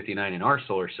 1859 in our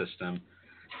solar system.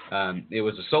 It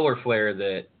was a solar flare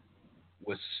that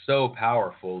was so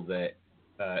powerful that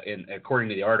and according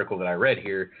to the article that I read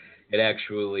here, it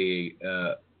actually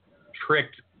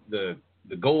tricked the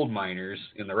gold miners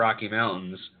in the Rocky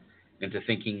Mountains into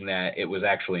thinking that it was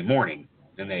actually morning,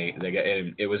 and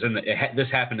this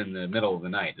happened in the middle of the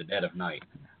night, the dead of night.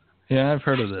 Yeah, I've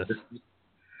heard of this.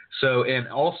 So, and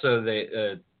also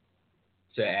to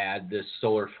add, this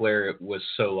solar flare was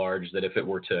so large that if it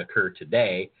were to occur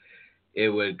today, it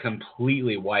would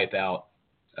completely wipe out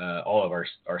all of our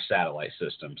satellite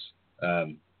systems.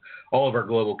 All of our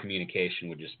global communication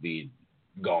would just be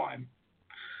gone.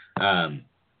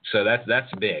 So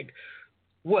that's big.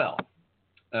 Well,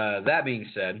 that being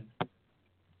said,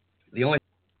 the only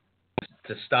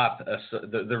to stop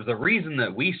the reason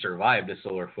that we survived a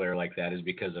solar flare like that is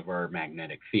because of our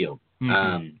magnetic field.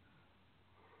 Mm-hmm.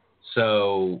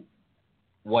 So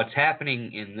what's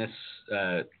happening in this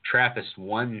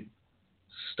TRAPPIST-1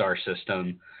 star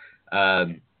system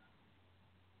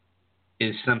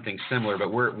is something similar,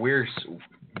 but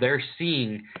they're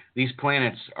seeing these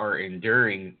planets are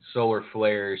enduring solar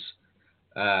flares.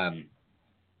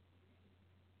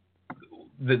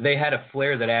 They had a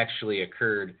flare that actually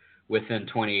occurred within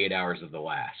 28 hours of the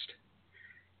last.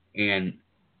 And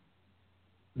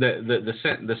the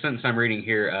sentence I'm reading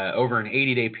here, over an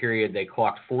 80-day period, they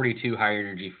clocked 42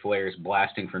 high-energy flares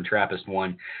blasting from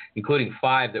TRAPPIST-1, including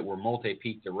 5 that were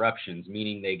multi-peaked eruptions,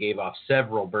 meaning they gave off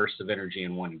several bursts of energy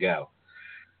in one go.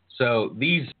 So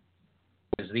these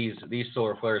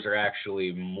solar flares are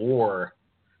actually more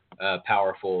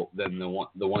powerful than the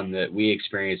one that we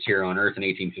experienced here on Earth in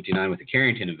 1859 with the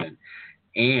Carrington event.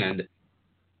 And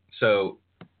so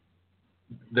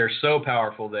they're so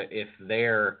powerful that if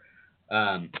they're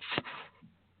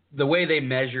the way they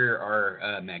measure our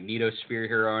magnetosphere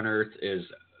here on Earth is,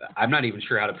 I'm not even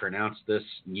sure how to pronounce this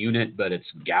unit, but it's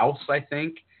Gauss, I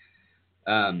think.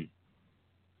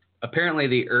 Apparently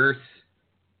the Earth's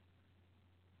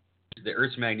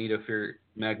magnetosphere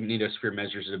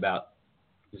measures at about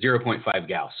 0.5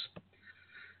 Gauss.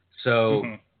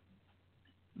 So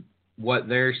what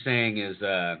they're saying is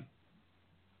to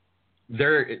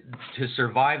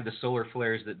survive the solar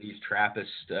flares that these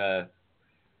TRAPPIST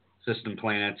system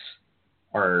planets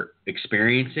are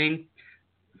experiencing,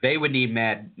 they would need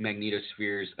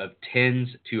magnetospheres of tens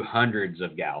to hundreds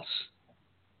of Gauss.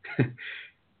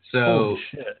 So holy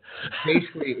shit.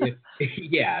 Basically,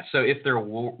 so if there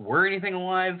were anything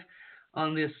alive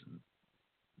on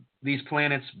these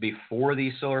planets before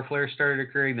these solar flares started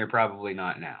occurring, they're probably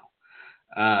not now.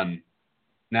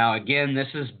 Now, again,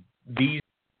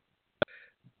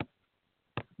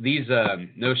 these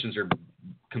notions are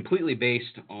completely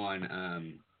based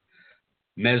on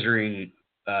measuring,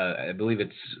 I believe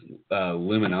it's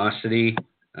luminosity.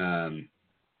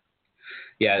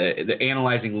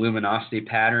 Analyzing luminosity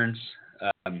patterns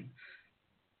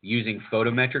using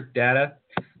photometric data.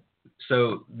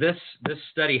 So this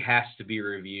study has to be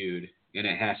reviewed, and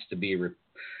it has to be,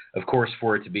 of course,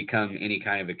 for it to become any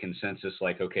kind of a consensus,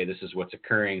 like, okay, this is what's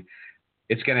occurring.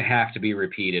 It's going to have to be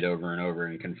repeated over and over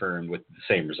and confirmed with the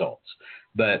same results.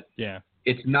 But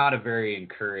it's not a very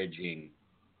encouraging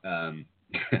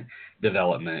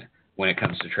development when it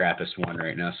comes to TRAPPIST-1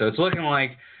 right now. So it's looking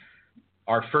like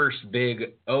our first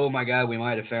big, oh my God, we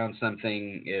might have found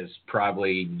something, is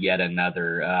probably yet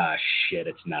another, shit,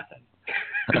 it's nothing.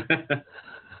 But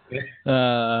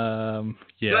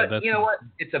you know what?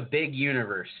 It's a big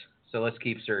universe, so let's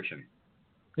keep searching.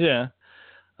 Yeah.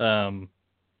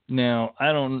 Now,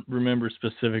 I don't remember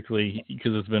specifically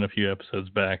because it's been a few episodes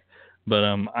back, but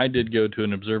I did go to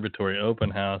an observatory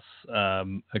open house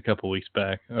a couple weeks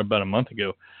back, or about a month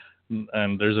ago,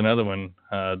 and there's another one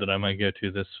that I might go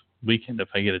to this weekend if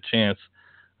I get a chance.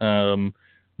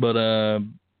 But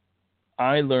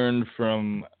I learned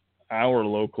from our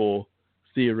local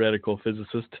theoretical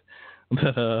physicist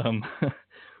that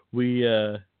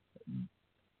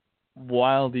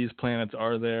while these planets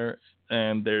are there,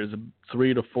 and there's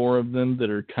 3 to 4 of them that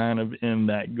are kind of in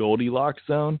that Goldilocks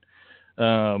zone,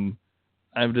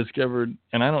 I've discovered,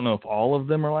 and I don't know if all of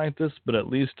them are like this, but at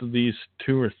least these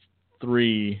 2 or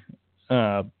 3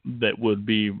 that would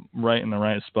be right in the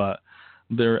right spot,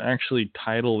 they're actually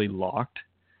tidally locked,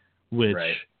 which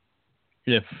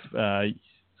if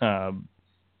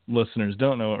listeners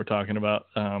don't know what we're talking about,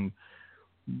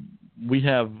 we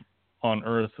have on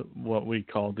Earth what we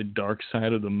call the dark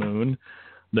side of the moon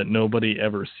that nobody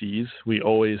ever sees. We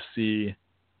always see,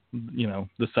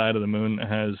 the side of the moon that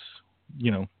has,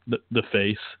 the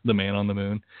face, the man on the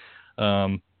moon.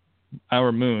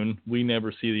 Our moon, we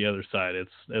never see the other side.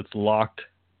 It's locked,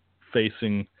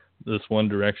 facing this one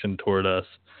direction toward us.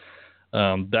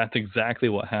 That's exactly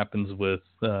what happens with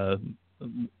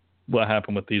what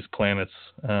happened with these planets.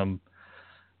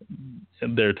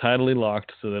 they're tidally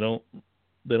locked, so they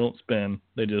don't spin.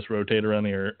 They just rotate around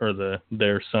the Earth or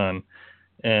their sun.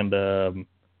 And the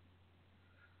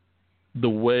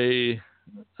way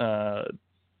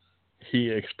he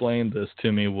explained this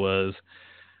to me was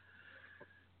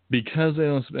because they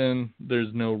don't spin,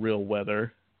 there's no real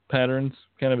weather patterns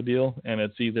kind of a deal, and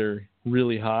it's either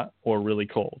really hot or really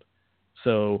cold.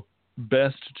 So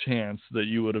best chance that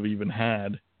you would have even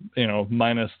had,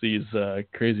 minus these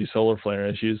crazy solar flare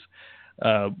issues,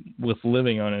 with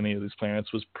living on any of these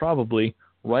planets was probably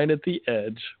right at the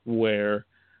edge where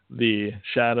the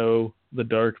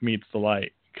dark meets the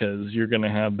light, because you're going to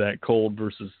have that cold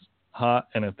versus hot,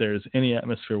 and if there's any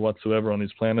atmosphere whatsoever on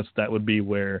these planets, that would be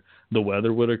where the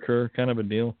weather would occur, kind of a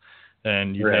deal,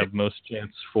 and you have most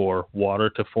chance for water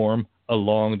to form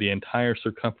along the entire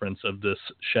circumference of this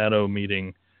shadow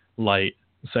meeting light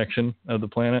section of the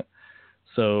planet.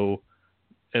 So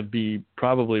it'd be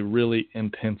probably really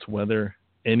intense weather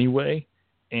anyway,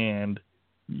 and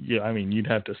you'd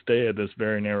have to stay at this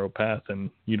very narrow path, and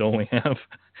you'd only have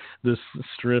this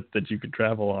strip that you could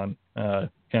travel on,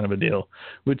 kind of a deal,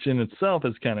 which in itself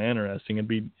is kind of interesting.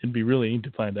 It'd be really neat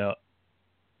to find out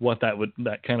what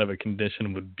that kind of a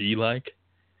condition would be like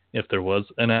if there was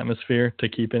an atmosphere to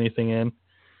keep anything in.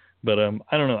 But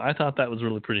I don't know. I thought that was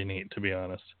really pretty neat, to be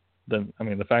honest.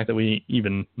 The fact that we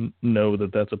even know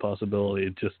that that's a possibility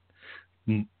is just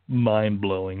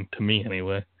mind-blowing to me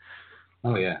anyway.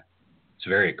 Oh, yeah. It's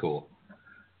very cool.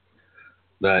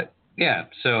 But, yeah,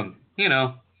 so,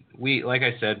 like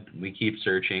I said, we keep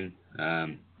searching.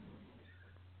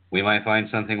 We might find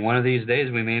something one of these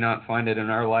days. We may not find it in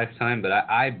our lifetime, but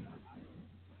I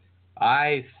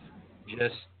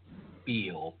just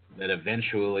feel that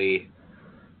eventually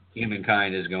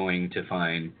humankind is going to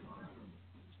find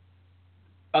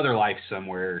other life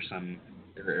somewhere,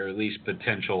 or at least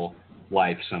potential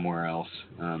life somewhere else.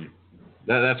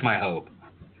 That's my hope.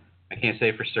 I can't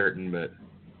say for certain, but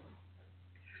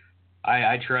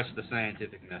I trust the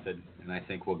scientific method, and I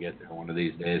think we'll get there one of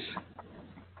these days.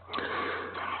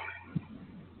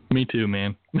 Me too,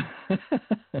 man.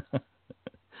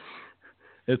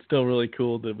 It's still really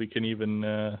cool that we can even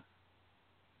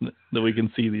that we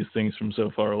can see these things from so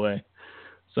far away.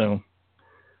 So,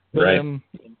 but, right.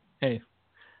 Hey,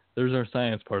 there's our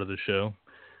science part of the show.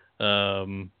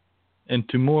 And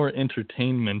to more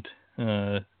entertainment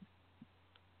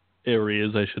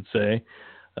areas, I should say.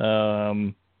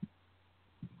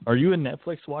 Are you a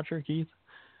Netflix watcher, Keith?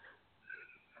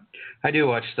 I do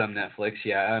watch some Netflix,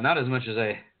 yeah. Not as much as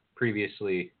I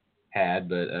previously had,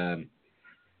 but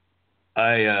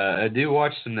I do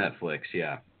watch some Netflix,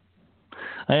 yeah.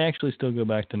 I actually still go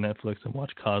back to Netflix and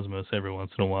watch Cosmos every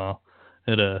once in a while,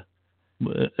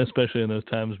 especially in those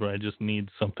times where I just need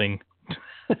something.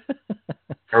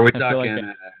 Are we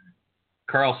talking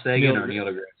Carl Sagan or Neil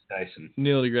deGrasse Tyson?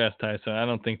 Neil deGrasse Tyson. I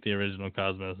don't think the original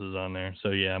Cosmos is on there,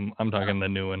 so yeah, I'm talking the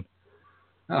new one.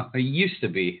 Oh, it used to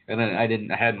be, and then I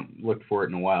hadn't looked for it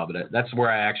in a while, but that's where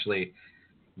I actually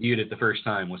viewed it the first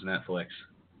time, was Netflix.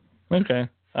 Okay,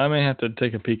 I may have to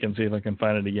take a peek and see if I can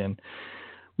find it again.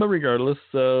 But regardless,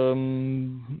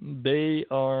 they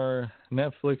are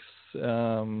Netflix.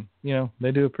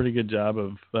 They do a pretty good job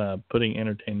of putting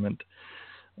entertainment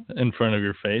in front of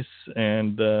your face.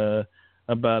 And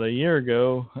about a year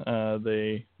ago,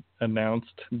 they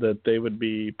announced that they would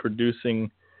be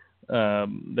producing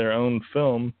their own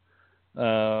film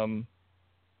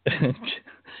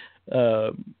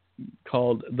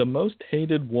called "The Most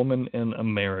Hated Woman in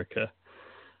America."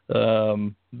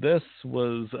 This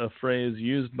was a phrase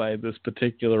used by this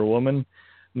particular woman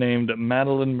named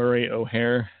Madalyn Murray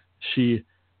O'Hair. She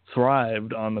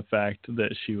thrived on the fact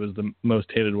that she was the most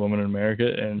hated woman in America,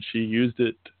 and she used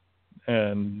it.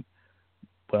 And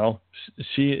well,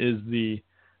 she's the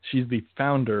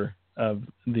founder of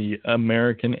the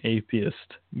American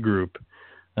Atheist group.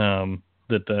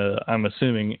 That I'm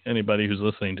assuming anybody who's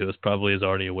listening to us probably is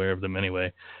already aware of them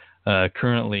anyway.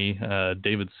 Currently,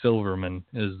 David Silverman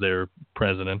is their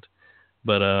president.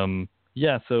 But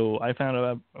so I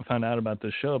found out about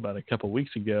this show about a couple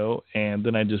weeks ago, and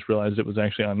then I just realized it was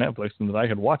actually on Netflix and that I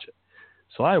could watch it.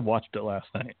 So I watched it last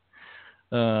night.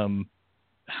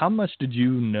 How much did you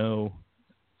know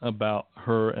about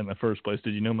her in the first place?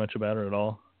 Did you know much about her at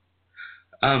all?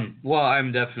 Well,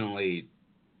 I'm definitely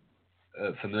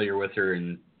familiar with her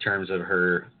in terms of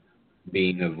her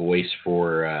being a voice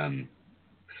for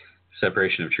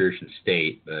separation of church and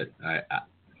state, but I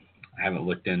haven't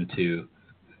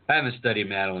I haven't studied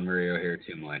Madalyn Murray O'Hair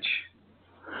too much.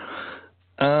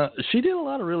 She did a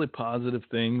lot of really positive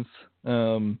things.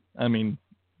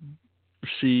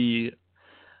 She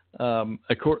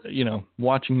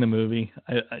watching the movie,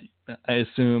 I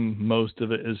assume most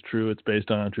of it is true. It's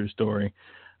based on a true story.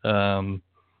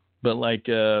 But like,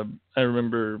 I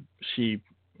remember the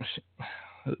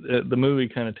movie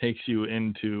kind of takes you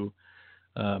into,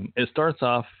 it starts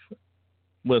off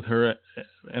with her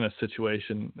in a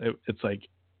situation. It's like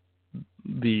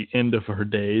the end of her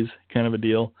days kind of a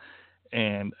deal.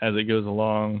 And as it goes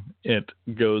along, it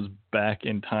goes back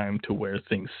in time to where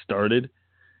things started.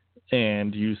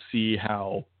 And you see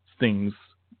how things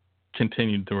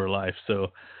continued through her life.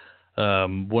 So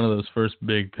one of those first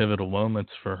big pivotal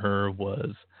moments for her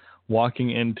was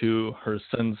walking into her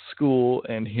son's school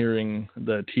and hearing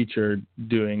the teacher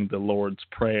doing the Lord's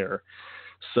Prayer.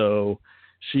 So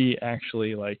she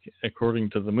actually, like,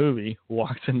 according to the movie,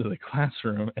 walks into the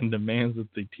classroom and demands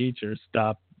that the teacher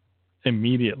stop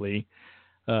immediately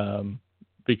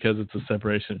because it's a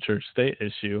separation of church-state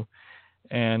issue.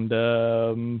 And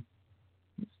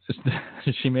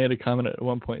she made a comment at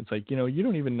one point. It's like, you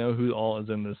don't even know who all is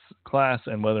in this class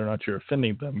and whether or not you're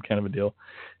offending them, kind of a deal.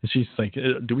 And she's like,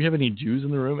 do we have any Jews in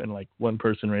the room? And like one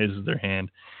person raises their hand,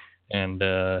 and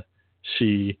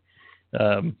she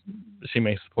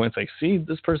makes the point. It's like, see,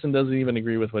 this person doesn't even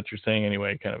agree with what you're saying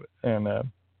anyway, kind of. And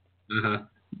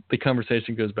the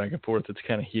conversation goes back and forth. It's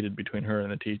kind of heated between her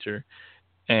and the teacher.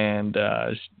 And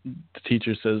the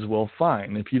teacher says, well,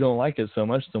 fine. If you don't like it so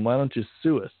much, then why don't you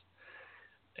sue us?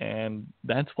 And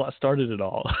that's what started it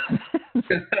all.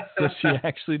 So she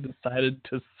actually decided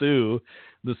to sue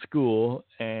the school,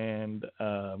 and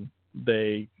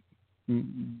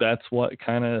that's what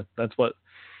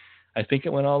I think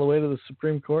it went all the way to the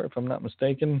Supreme Court, if I'm not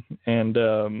mistaken. And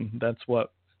that's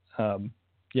what,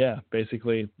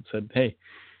 basically said, hey,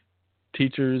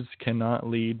 teachers cannot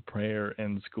lead prayer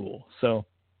in school. So,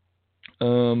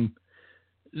 and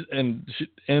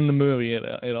in the movie,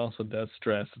 it also does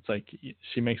stress. It's like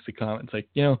she makes the comment. It's like,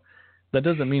 that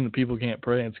doesn't mean that people can't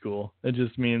pray in school. It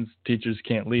just means teachers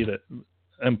can't lead it.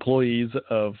 Employees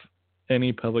of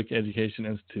any public education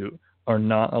institute are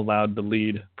not allowed to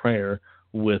lead prayer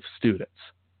with students.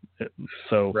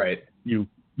 So right. You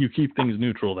keep things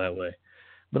neutral that way.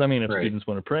 But I mean, if right. students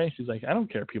want to pray, she's like, I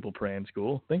don't care if people pray in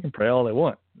school. They can pray all they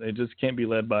want. They just can't be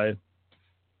led by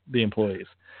the employees.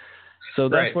 So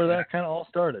that's right. where that kind of all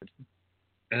started.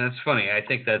 And that's funny. I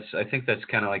think that's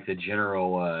kind of like the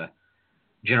general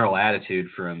attitude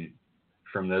from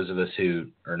those of us who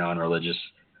are non-religious.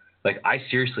 Like, I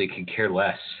seriously could care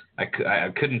less. I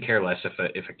couldn't care less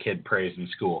if a kid prays in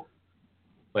school.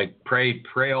 Like, pray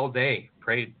all day.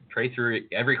 Pray through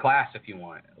every class if you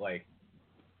want. Like,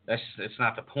 it's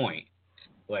not the point.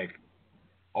 Like,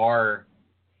 the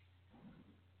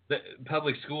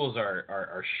public schools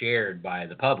are shared by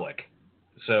the public.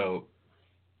 So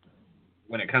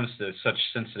when it comes to such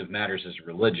sensitive matters as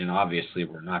religion, obviously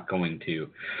we're not going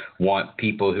to want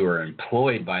people who are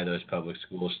employed by those public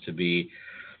schools to be,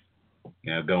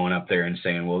 going up there and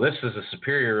saying, well, this is a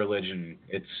superior religion.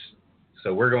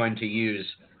 So we're going to use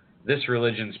this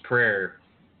religion's prayer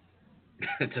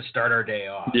to start our day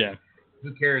off. Yeah.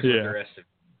 Who cares what the rest of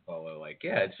you follow? Like,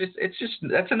 it's just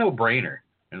that's a no-brainer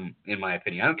in my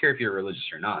opinion. I don't care if you're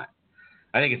religious or not.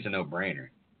 I think it's a no-brainer.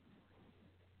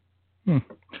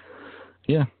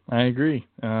 Yeah, I agree.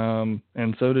 And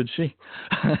so did she.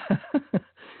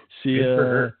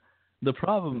 The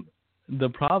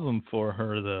problem for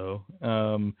her, though,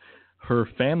 her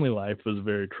family life was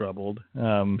very troubled.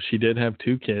 She did have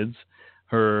 2 kids.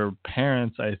 Her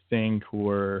parents, I think,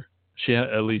 she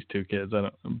had at least 2 kids.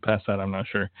 Past that, I'm not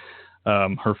sure.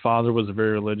 Her father was a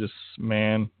very religious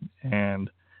man,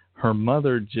 and her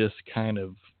mother just kind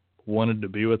of wanted to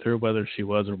be with her, whether she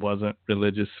was or wasn't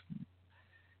religious.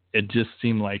 It just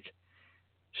seemed like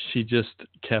she just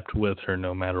kept with her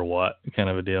no matter what, kind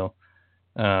of a deal.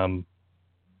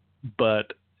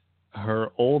 But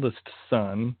her oldest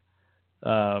son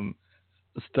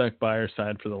stuck by her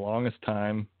side for the longest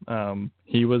time.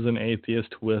 He was an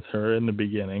atheist with her in the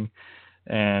beginning,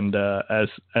 and as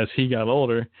he got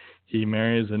older, he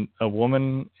marries a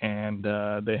woman, and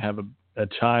they have a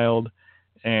child.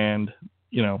 And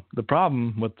the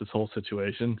problem with this whole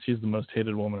situation, she's the most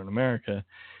hated woman in America.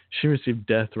 She received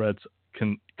death threats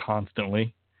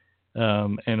constantly.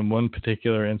 And in one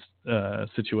particular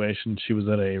situation, she was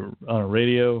on a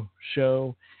radio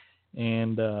show,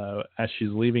 and as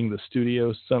she's leaving the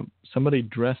studio, somebody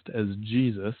dressed as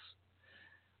Jesus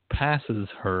passes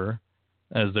her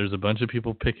as there's a bunch of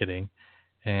people picketing,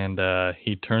 and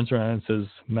he turns around and says,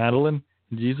 "Madeline,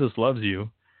 Jesus loves you."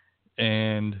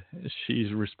 And she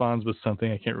responds with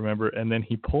something I can't remember, and then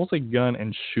he pulls a gun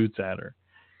and shoots at her.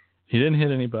 He didn't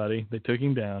hit anybody. They took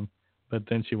him down, but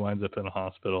then she winds up in a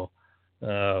hospital.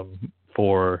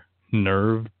 for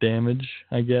nerve damage,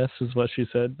 I guess is what she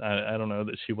said. I don't know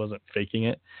that she wasn't faking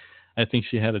it. I think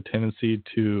she had a tendency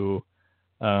to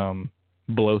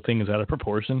blow things out of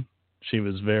proportion. She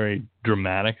was very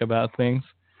dramatic about things.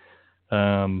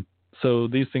 So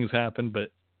these things happen, but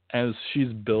as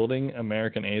she's building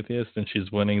American Atheist and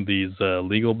she's winning these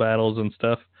legal battles and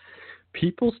stuff,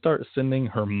 people start sending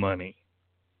her money.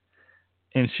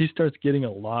 And she starts getting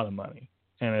a lot of money.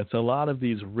 And it's a lot of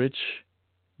these rich,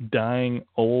 dying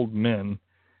old men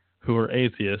who are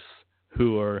atheists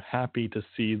who are happy to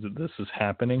see that this is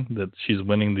happening, that she's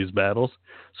winning these battles.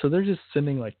 So they're just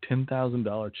sending like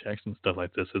 $10,000 checks and stuff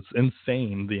like this. It's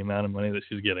insane the amount of money that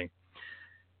she's getting.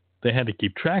 They had to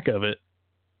keep track of it,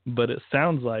 but it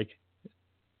sounds like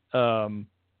not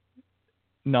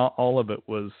all of it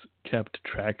was kept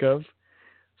track of.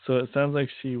 So it sounds like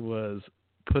she was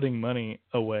putting money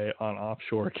away on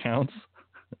offshore accounts.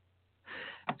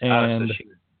 And so she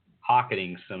was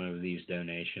pocketing some of these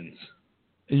donations.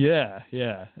 Yeah.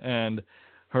 And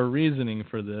her reasoning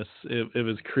for this, it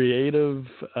was creative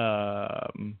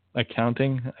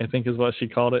accounting, I think is what she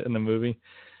called it in the movie.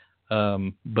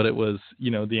 But it was,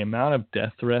 the amount of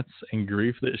death threats and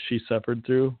grief that she suffered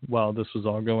through while this was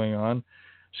all going on,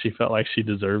 she felt like she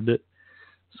deserved it.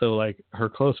 So, like, her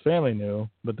close family knew,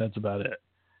 but that's about it.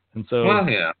 And so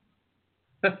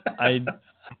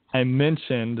I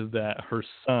mentioned that her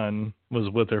son was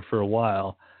with her for a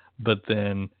while, but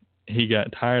then he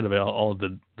got tired of all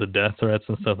the death threats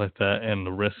and stuff like that and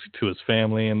the risk to his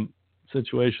family and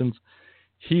situations.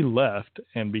 He left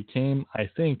and became, I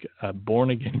think, a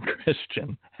born-again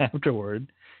Christian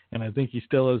afterward, and I think he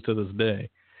still is to this day.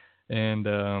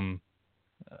 And,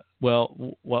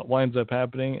 what winds up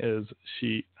happening is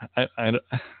I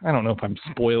don't know if I'm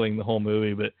spoiling the whole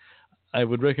movie, but I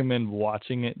would recommend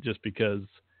watching it just because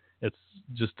it's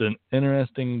just an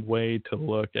interesting way to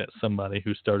look at somebody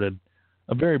who started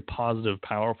a very positive,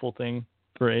 powerful thing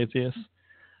for atheists.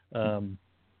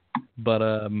 But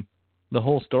the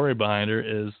whole story behind her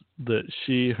is that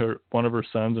one of her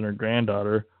sons and her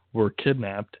granddaughter were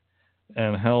kidnapped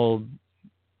and held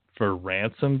for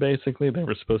ransom, basically. They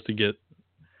were supposed to get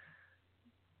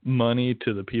money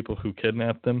to the people who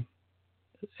kidnapped them.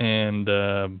 And,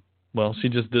 she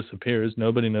just disappears.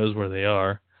 Nobody knows where they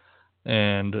are.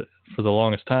 And for the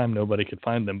longest time, nobody could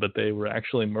find them. But they were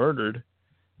actually murdered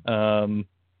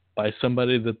by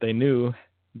somebody that they knew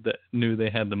they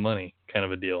had the money, kind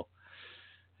of a deal.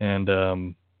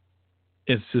 And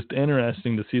it's just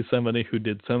interesting to see somebody who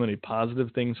did so many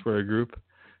positive things for a group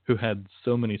who had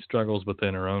so many struggles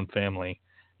within her own family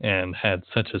and had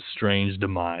such a strange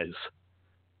demise.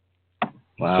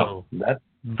 Wow. So that's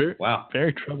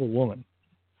very troubled woman.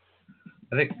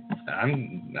 I think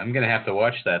I'm going to have to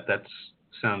watch that. That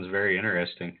sounds very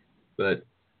interesting. But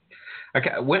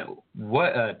okay,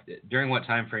 during what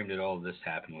time frame did all of this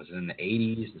happen? Was it in the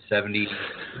 80s, the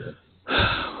 70s?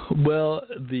 Well,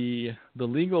 the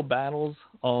legal battles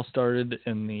all started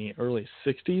in the early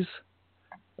 60s.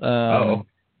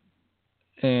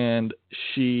 And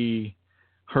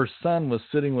her son was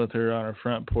sitting with her on her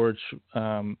front porch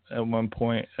at one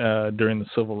point during the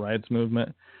civil rights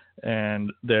movement,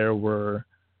 and I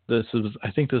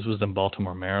think this was in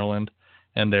Baltimore, Maryland,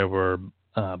 and there were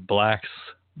blacks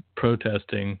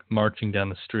protesting, marching down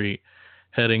the street,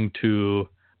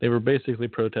 they were basically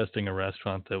protesting a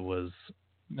restaurant that was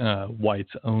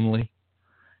whites only,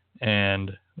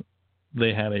 and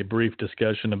they had a brief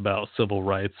discussion about civil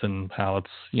rights and how it's,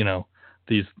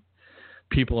 these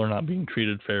people are not being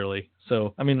treated fairly.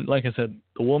 So, I mean, like I said,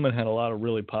 the woman had a lot of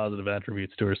really positive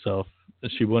attributes to herself.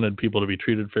 She wanted people to be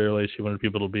treated fairly. She wanted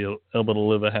people to be able to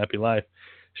live a happy life.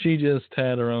 She just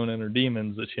had her own inner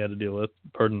demons that she had to deal with,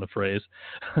 pardon the phrase.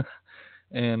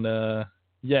 And,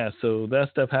 so that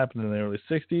stuff happened in the early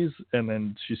 60s, and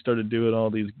then she started doing all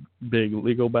these big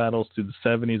legal battles through the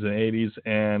 70s and 80s,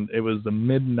 and it was the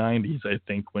mid-90s, I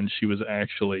think, when she was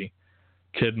actually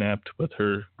kidnapped with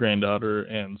her granddaughter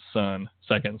and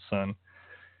second son,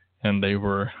 and they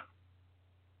were,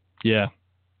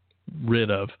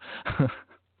 rid of.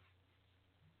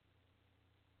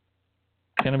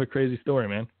 Kind of a crazy story,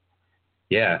 man.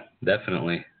 Yeah,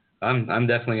 definitely. I'm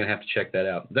definitely gonna have to check that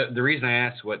out. The reason I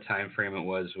asked what time frame it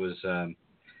was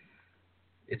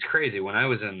it's crazy. When I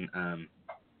was in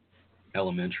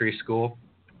elementary school,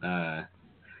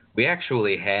 we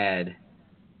actually had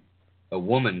a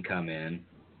woman come in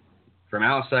from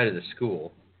outside of the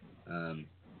school, and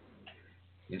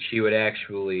she would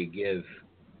actually give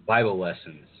Bible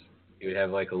lessons. She would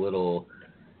have like a little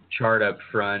chart up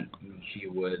front, and she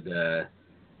would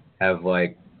have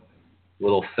like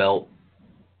little felt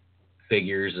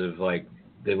figures of like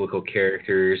biblical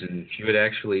characters, and she would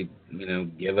actually,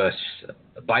 give us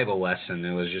a Bible lesson.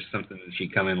 It was just something that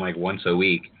she'd come in like once a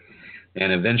week,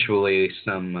 and eventually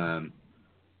some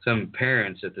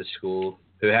parents at the school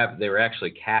they were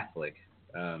actually Catholic,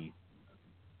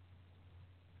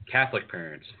 Catholic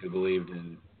parents who believed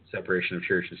in separation of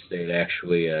church and state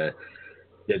actually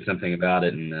did something about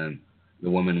it, and the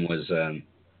woman was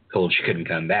told she couldn't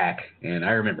come back. And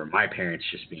I remember my parents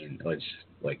just being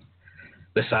like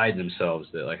beside themselves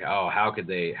that like, oh, how could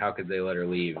they let her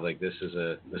leave? Like this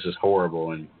is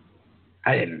horrible. And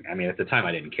at the time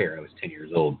I didn't care. I was 10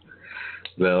 years old.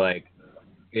 But like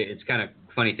it's kind of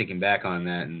funny thinking back on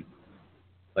that, and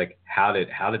like how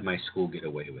did my school get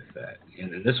away with that?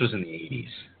 And this was in the 80s.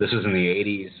 This was in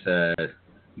the 80s,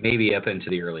 maybe up into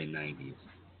the early 90s,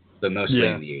 but mostly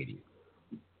in the 80s.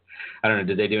 I don't know.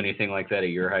 Did they do anything like that at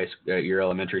your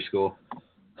elementary school?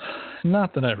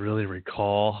 Not that I really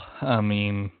recall. I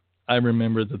mean, I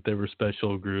remember that there were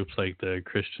special groups like the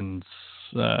Christians,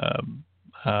 the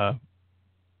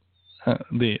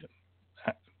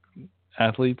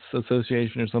Athletes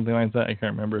Association or something like that. I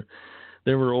can't remember.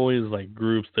 There were always like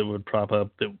groups that would prop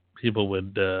up that people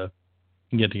would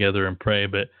get together and pray.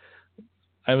 But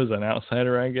I was an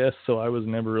outsider, I guess, so I was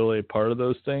never really a part of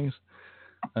those things.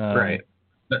 Right.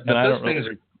 But those things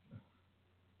are.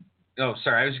 Oh,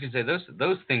 sorry. I was just gonna say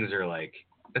those things are like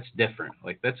that's different.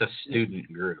 Like that's a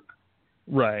student group.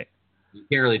 Right. You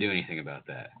can't really do anything about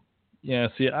that. Yeah.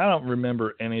 See, I don't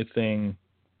remember anything.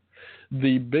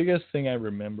 The biggest thing I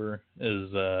remember is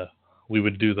we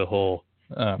would do the whole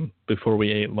before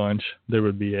we ate lunch. There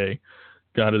would be a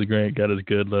God is great, God is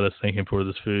good. Let us thank Him for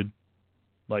this food.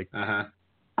 Like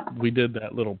we did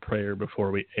that little prayer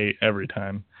before we ate every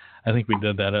time. I think we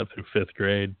did that up through 5th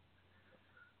grade.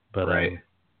 But right.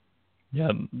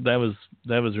 Yeah, that was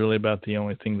really about the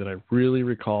only thing that I really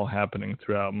recall happening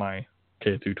throughout my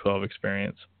K through 12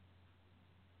 experience.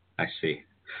 I see.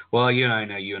 Well, you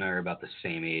and I are about the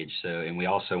same age, and we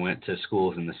also went to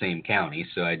schools in the same county.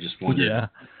 So I just wondered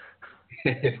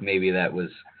if maybe that was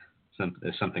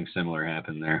if something similar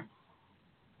happened there.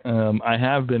 I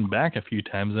have been back a few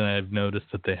times, and I've noticed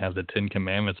that they have the 10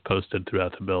 Commandments posted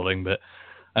throughout the building, but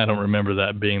I don't remember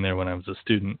that being there when I was a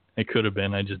student. It could have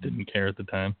been. I just didn't care at the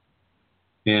time.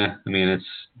 Yeah, I mean,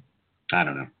 I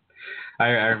don't know. I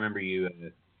remember you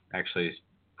actually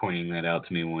pointing that out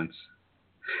to me once.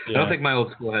 Yeah. I don't think my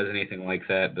old school has anything like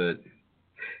that, but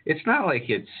it's not like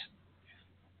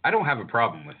I don't have a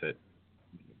problem with it.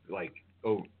 Like,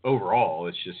 overall,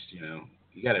 it's just,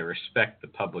 you got to respect the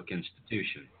public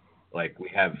institution. Like,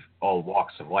 we have all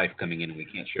walks of life coming in, and we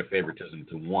can't show favoritism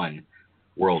to one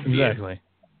worldview. Exactly.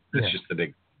 It's just the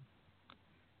big.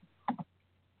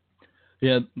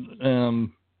 Yeah,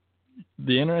 the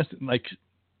interesting, like,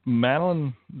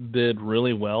 Madeline did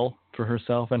really well for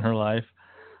herself in her life.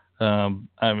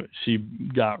 She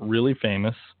got really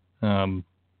famous. Tons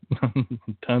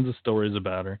of stories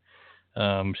about her.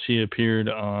 She appeared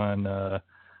on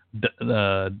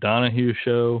the Donahue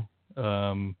show.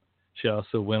 She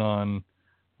also went on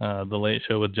the Late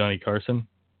Show with Johnny Carson,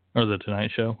 or the Tonight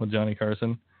Show with Johnny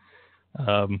Carson.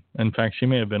 In fact, she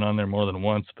may have been on there more than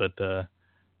once, but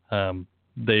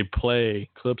they play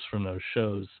clips from those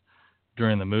shows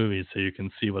during the movies so you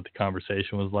can see what the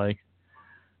conversation was like.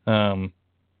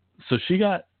 So she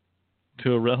got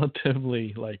to a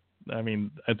relatively, I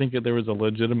think that there was a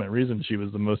legitimate reason she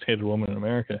was the most hated woman in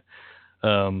America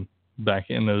back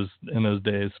in those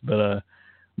days. But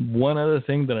one other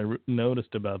thing that I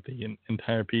noticed about the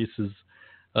entire piece is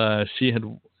she had,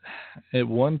 at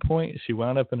one point, she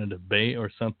wound up in a debate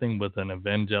or something with an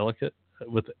evangelist.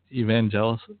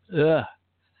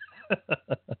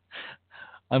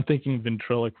 I'm thinking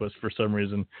ventriloquist for some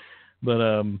reason,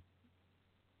 but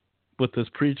with this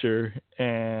preacher,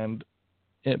 and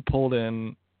it pulled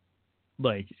in,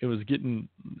 like, it was getting,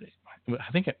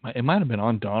 I think it might have been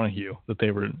on Donahue that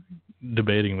they were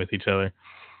debating with each other,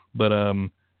 but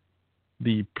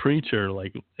the preacher,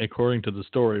 like, according to the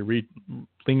story,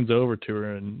 leans over to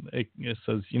her and it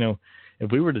says,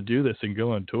 if we were to do this and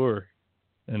go on tour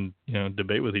and,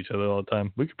 debate with each other all the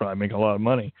time, we could probably make a lot of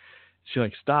money. She,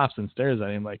 like, stops and stares at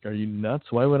him like, are you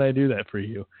nuts? Why would I do that for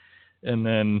you? And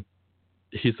then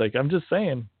he's like, I'm just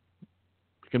saying,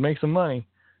 we could make some money.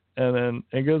 And then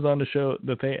it goes on to show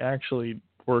that they actually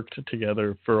worked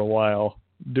together for a while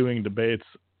doing debates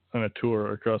on a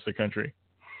tour across the country.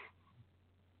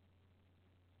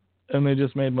 And they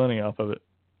just made money off of it.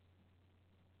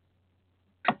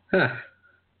 Huh.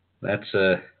 That's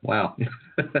wow.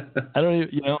 I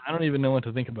don't even know what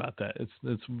to think about that.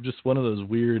 It's just one of those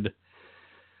weird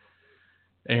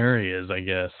areas, I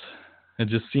guess. it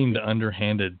just seemed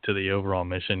underhanded to the overall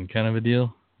mission kind of a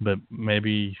deal. But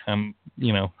maybe I'm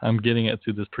getting it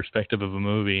through this perspective of a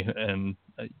movie, and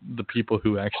the people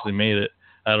who actually made it,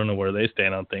 I don't know where they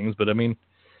stand on things, but I mean,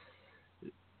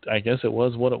 I guess it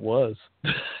was what it was.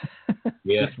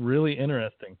 Yeah. It's really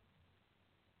interesting.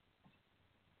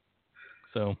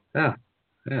 So. Yeah.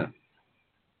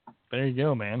 There you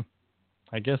go, man.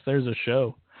 I guess there's a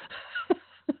show.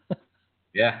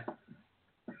 Yeah.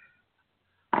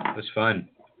 It was fun.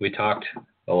 We talked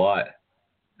a lot.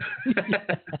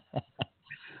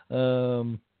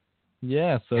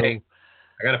 Yeah, so hey,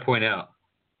 I got to point out.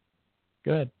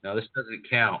 Go ahead. Now, this doesn't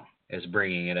count as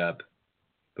bringing it up,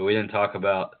 but we didn't talk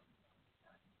about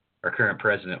our current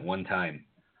president one time.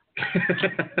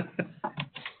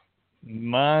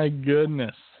 My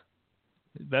goodness.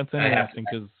 That's interesting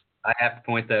because I have to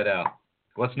point that out.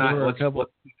 Let's keep it that way.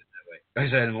 I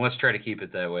said, let's try to keep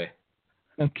it that way.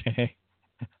 Okay.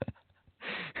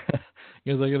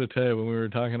 Because I got to tell you, when we were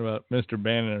talking about Mr.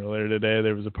 Bannon earlier today,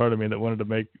 there was a part of me that wanted to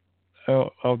make.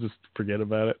 Oh, I'll just forget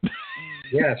about it.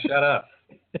 Yeah, shut up.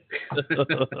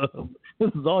 This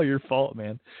is all your fault,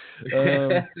 man.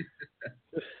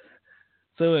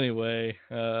 So anyway,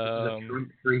 this is a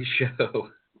Trump-free show.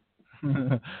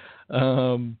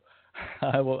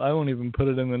 I won't even put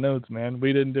it in the notes, man.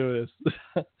 We didn't do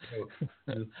this.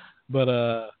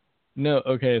 But no,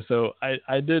 okay, so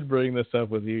I did bring this up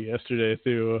with you yesterday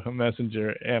through a messenger,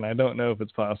 and I don't know if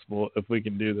it's possible if we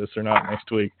can do this or not next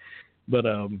week. But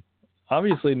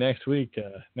obviously next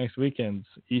weekend's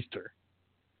Easter.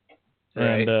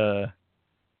 Right. And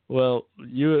well,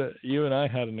 you and I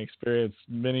had an experience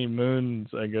many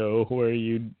moons ago where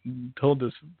you told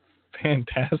this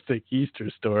fantastic Easter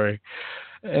story.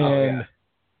 And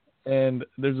and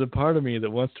there's a part of me that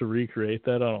wants to recreate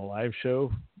that on a live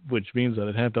show, which means that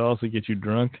I'd have to also get you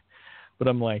drunk. But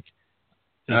I'm like,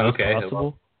 is this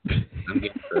possible? Well, I'm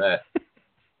getting for that.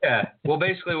 Yeah. Well,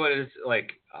 basically what it's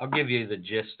like, I'll give you the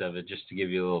gist of it just to give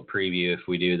you a little preview if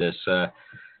we do this.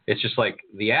 It's just like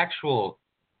the actual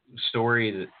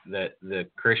story that the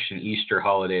Christian Easter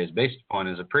holiday is based upon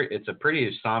is it's a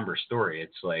pretty somber story.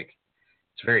 It's like,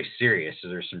 it's very serious. So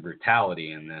there's some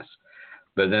brutality in this.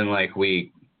 But then like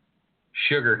we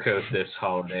sugarcoat this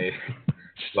holiday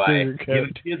by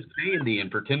giving kids candy and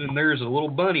pretending there's a little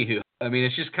bunny who, I mean,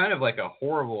 it's just kind of like a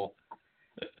horrible,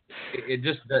 it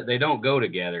just, they don't go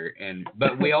together.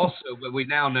 But we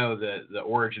now know the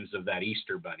origins of that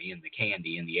Easter bunny and the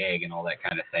candy and the egg and all that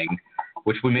kind of thing,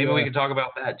 which we can talk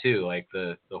about that too. Like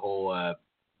the whole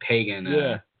pagan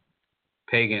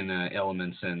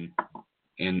elements in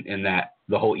that,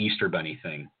 the whole Easter bunny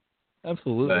thing.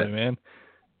 Absolutely, man.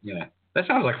 Yeah. That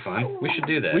sounds like fun. We should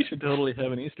do that. We should totally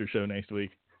have an Easter show next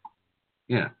week.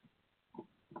 Yeah.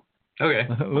 Okay.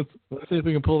 Let's see if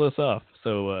we can pull this off.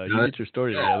 So you get your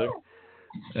story together.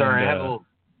 Sorry, I have a little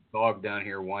dog down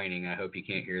here whining. I hope you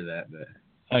can't hear that, but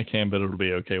I can, but it'll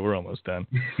be okay. We're almost done.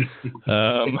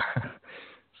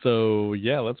 So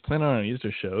yeah, let's plan on an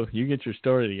Easter show. You get your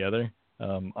story together.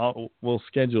 We'll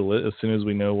schedule it as soon as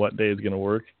we know what day is going to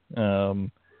work.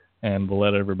 And we'll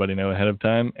let everybody know ahead of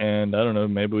time. And I don't know,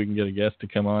 maybe we can get a guest to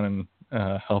come on and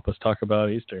help us talk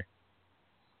about Easter.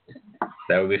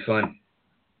 That would be fun.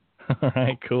 All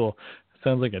right, cool.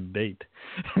 Sounds like a date.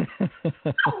 Yeah.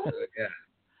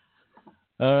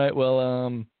 All right,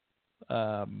 well,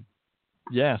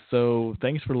 yeah, so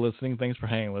thanks for listening. Thanks for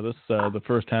hanging with us. The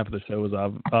first half of the show was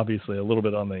obviously a little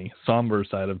bit on the somber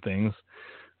side of things.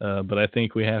 But I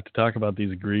think we have to talk about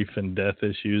these grief and death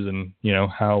issues and,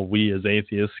 how we as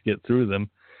atheists get through them.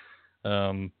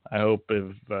 I hope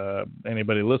if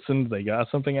anybody listened, they got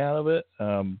something out of it.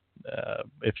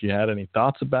 If you had any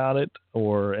thoughts about it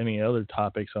or any other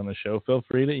topics on the show, feel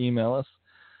free to email us,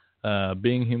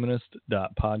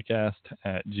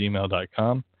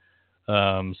 beinghumanist.podcast@gmail.com.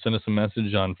 Send us a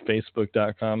message on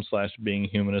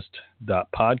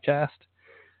facebook.com/beinghumanist.podcast.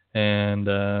 And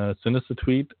send us a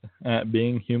tweet at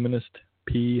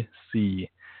beinghumanistpc.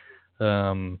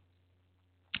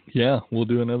 Yeah, we'll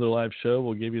do another live show.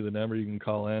 We'll give you the number you can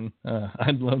call in.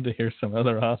 I'd love to hear some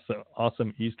other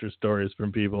awesome Easter stories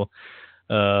from people.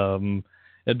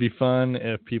 It'd be fun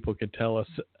if people could tell us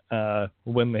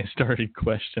when they started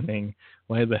questioning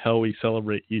why the hell we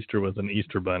celebrate Easter with an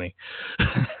Easter bunny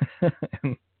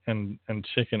and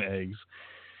chicken eggs.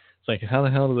 It's like, how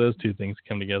the hell do those two things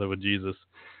come together with Jesus?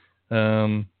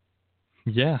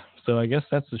 Yeah, so I guess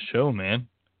that's the show, man.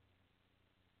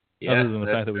 Yeah, other than the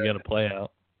fact that we got to play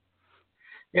out.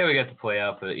 Yeah, we got to play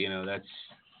out, but that's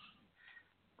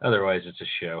otherwise it's a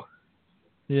show.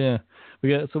 Yeah,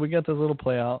 we got this little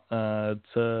play out.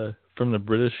 It's from the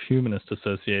British Humanist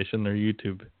Association, their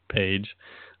YouTube page.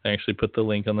 I actually put the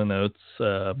link on the notes.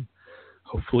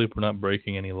 Hopefully we're not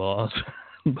breaking any laws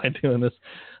by doing this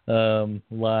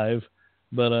live.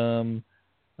 But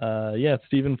it's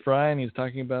Stephen Fry, and he's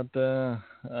talking about the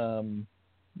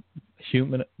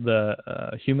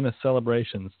humanist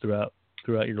celebrations throughout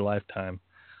your lifetime.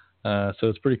 So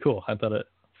it's pretty cool. I thought it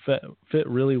fit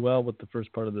really well with the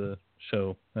first part of the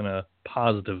show in a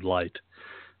positive light.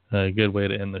 A good way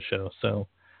to end the show. So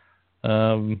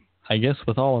I guess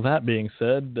with all of that being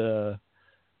said,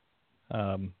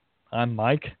 I'm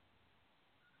Mike.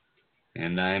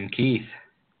 And I'm Keith.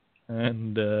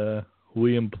 And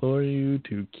we implore you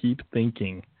to keep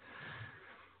thinking.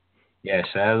 Yes,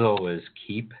 as always,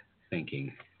 keep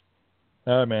thinking.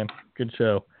 All right, man. Good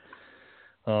show.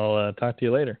 I'll talk to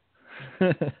you later.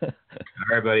 All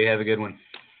right, buddy. Have a good one.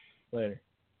 Later.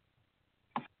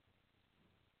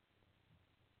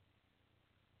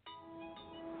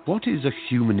 What is a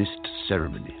humanist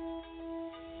ceremony?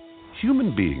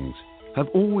 Human beings have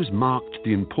always marked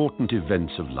the important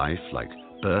events of life, like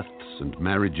births and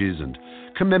marriages, and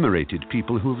commemorated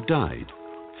people who have died.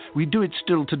 We do it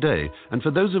still today, and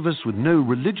for those of us with no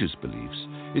religious beliefs,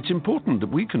 it's important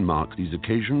that we can mark these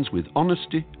occasions with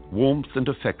honesty, warmth, and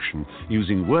affection,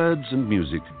 using words and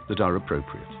music that are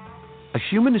appropriate. A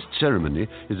humanist ceremony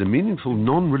is a meaningful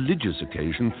non-religious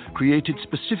occasion created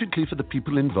specifically for the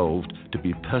people involved to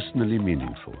be personally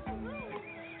meaningful.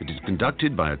 It is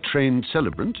conducted by a trained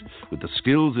celebrant with the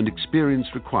skills and experience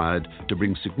required to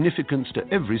bring significance to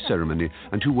every ceremony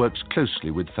and who works closely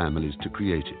with families to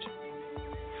create it.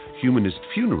 Humanist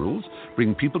funerals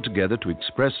bring people together to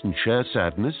express and share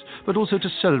sadness, but also to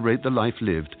celebrate the life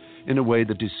lived in a way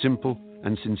that is simple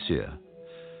and sincere.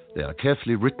 They are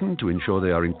carefully written to ensure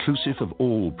they are inclusive of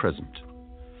all present.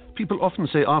 People often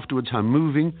say afterwards how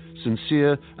moving,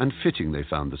 sincere, and fitting they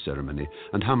found the ceremony,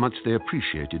 and how much they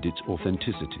appreciated its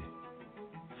authenticity.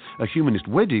 A humanist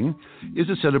wedding is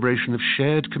a celebration of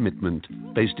shared commitment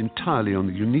based entirely on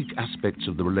the unique aspects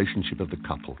of the relationship of the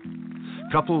couple.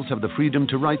 Couples have the freedom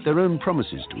to write their own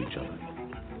promises to each other.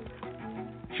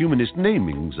 Humanist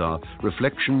namings are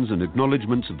reflections and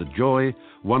acknowledgements of the joy,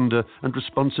 wonder, and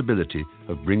responsibility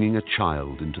of bringing a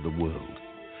child into the world,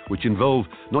 which involve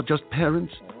not just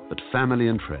parents, but family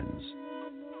and friends.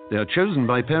 They are chosen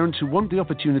by parents who want the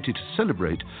opportunity to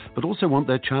celebrate, but also want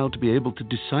their child to be able to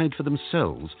decide for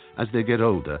themselves as they get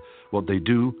older what they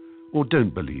do or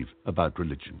don't believe about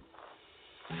religion.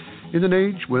 In an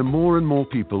age where more and more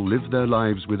people live their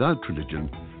lives without religion,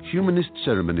 humanist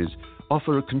ceremonies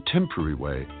offer a contemporary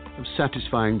way of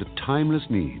satisfying the timeless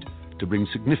need to bring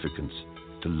significance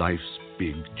to life's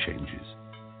big changes.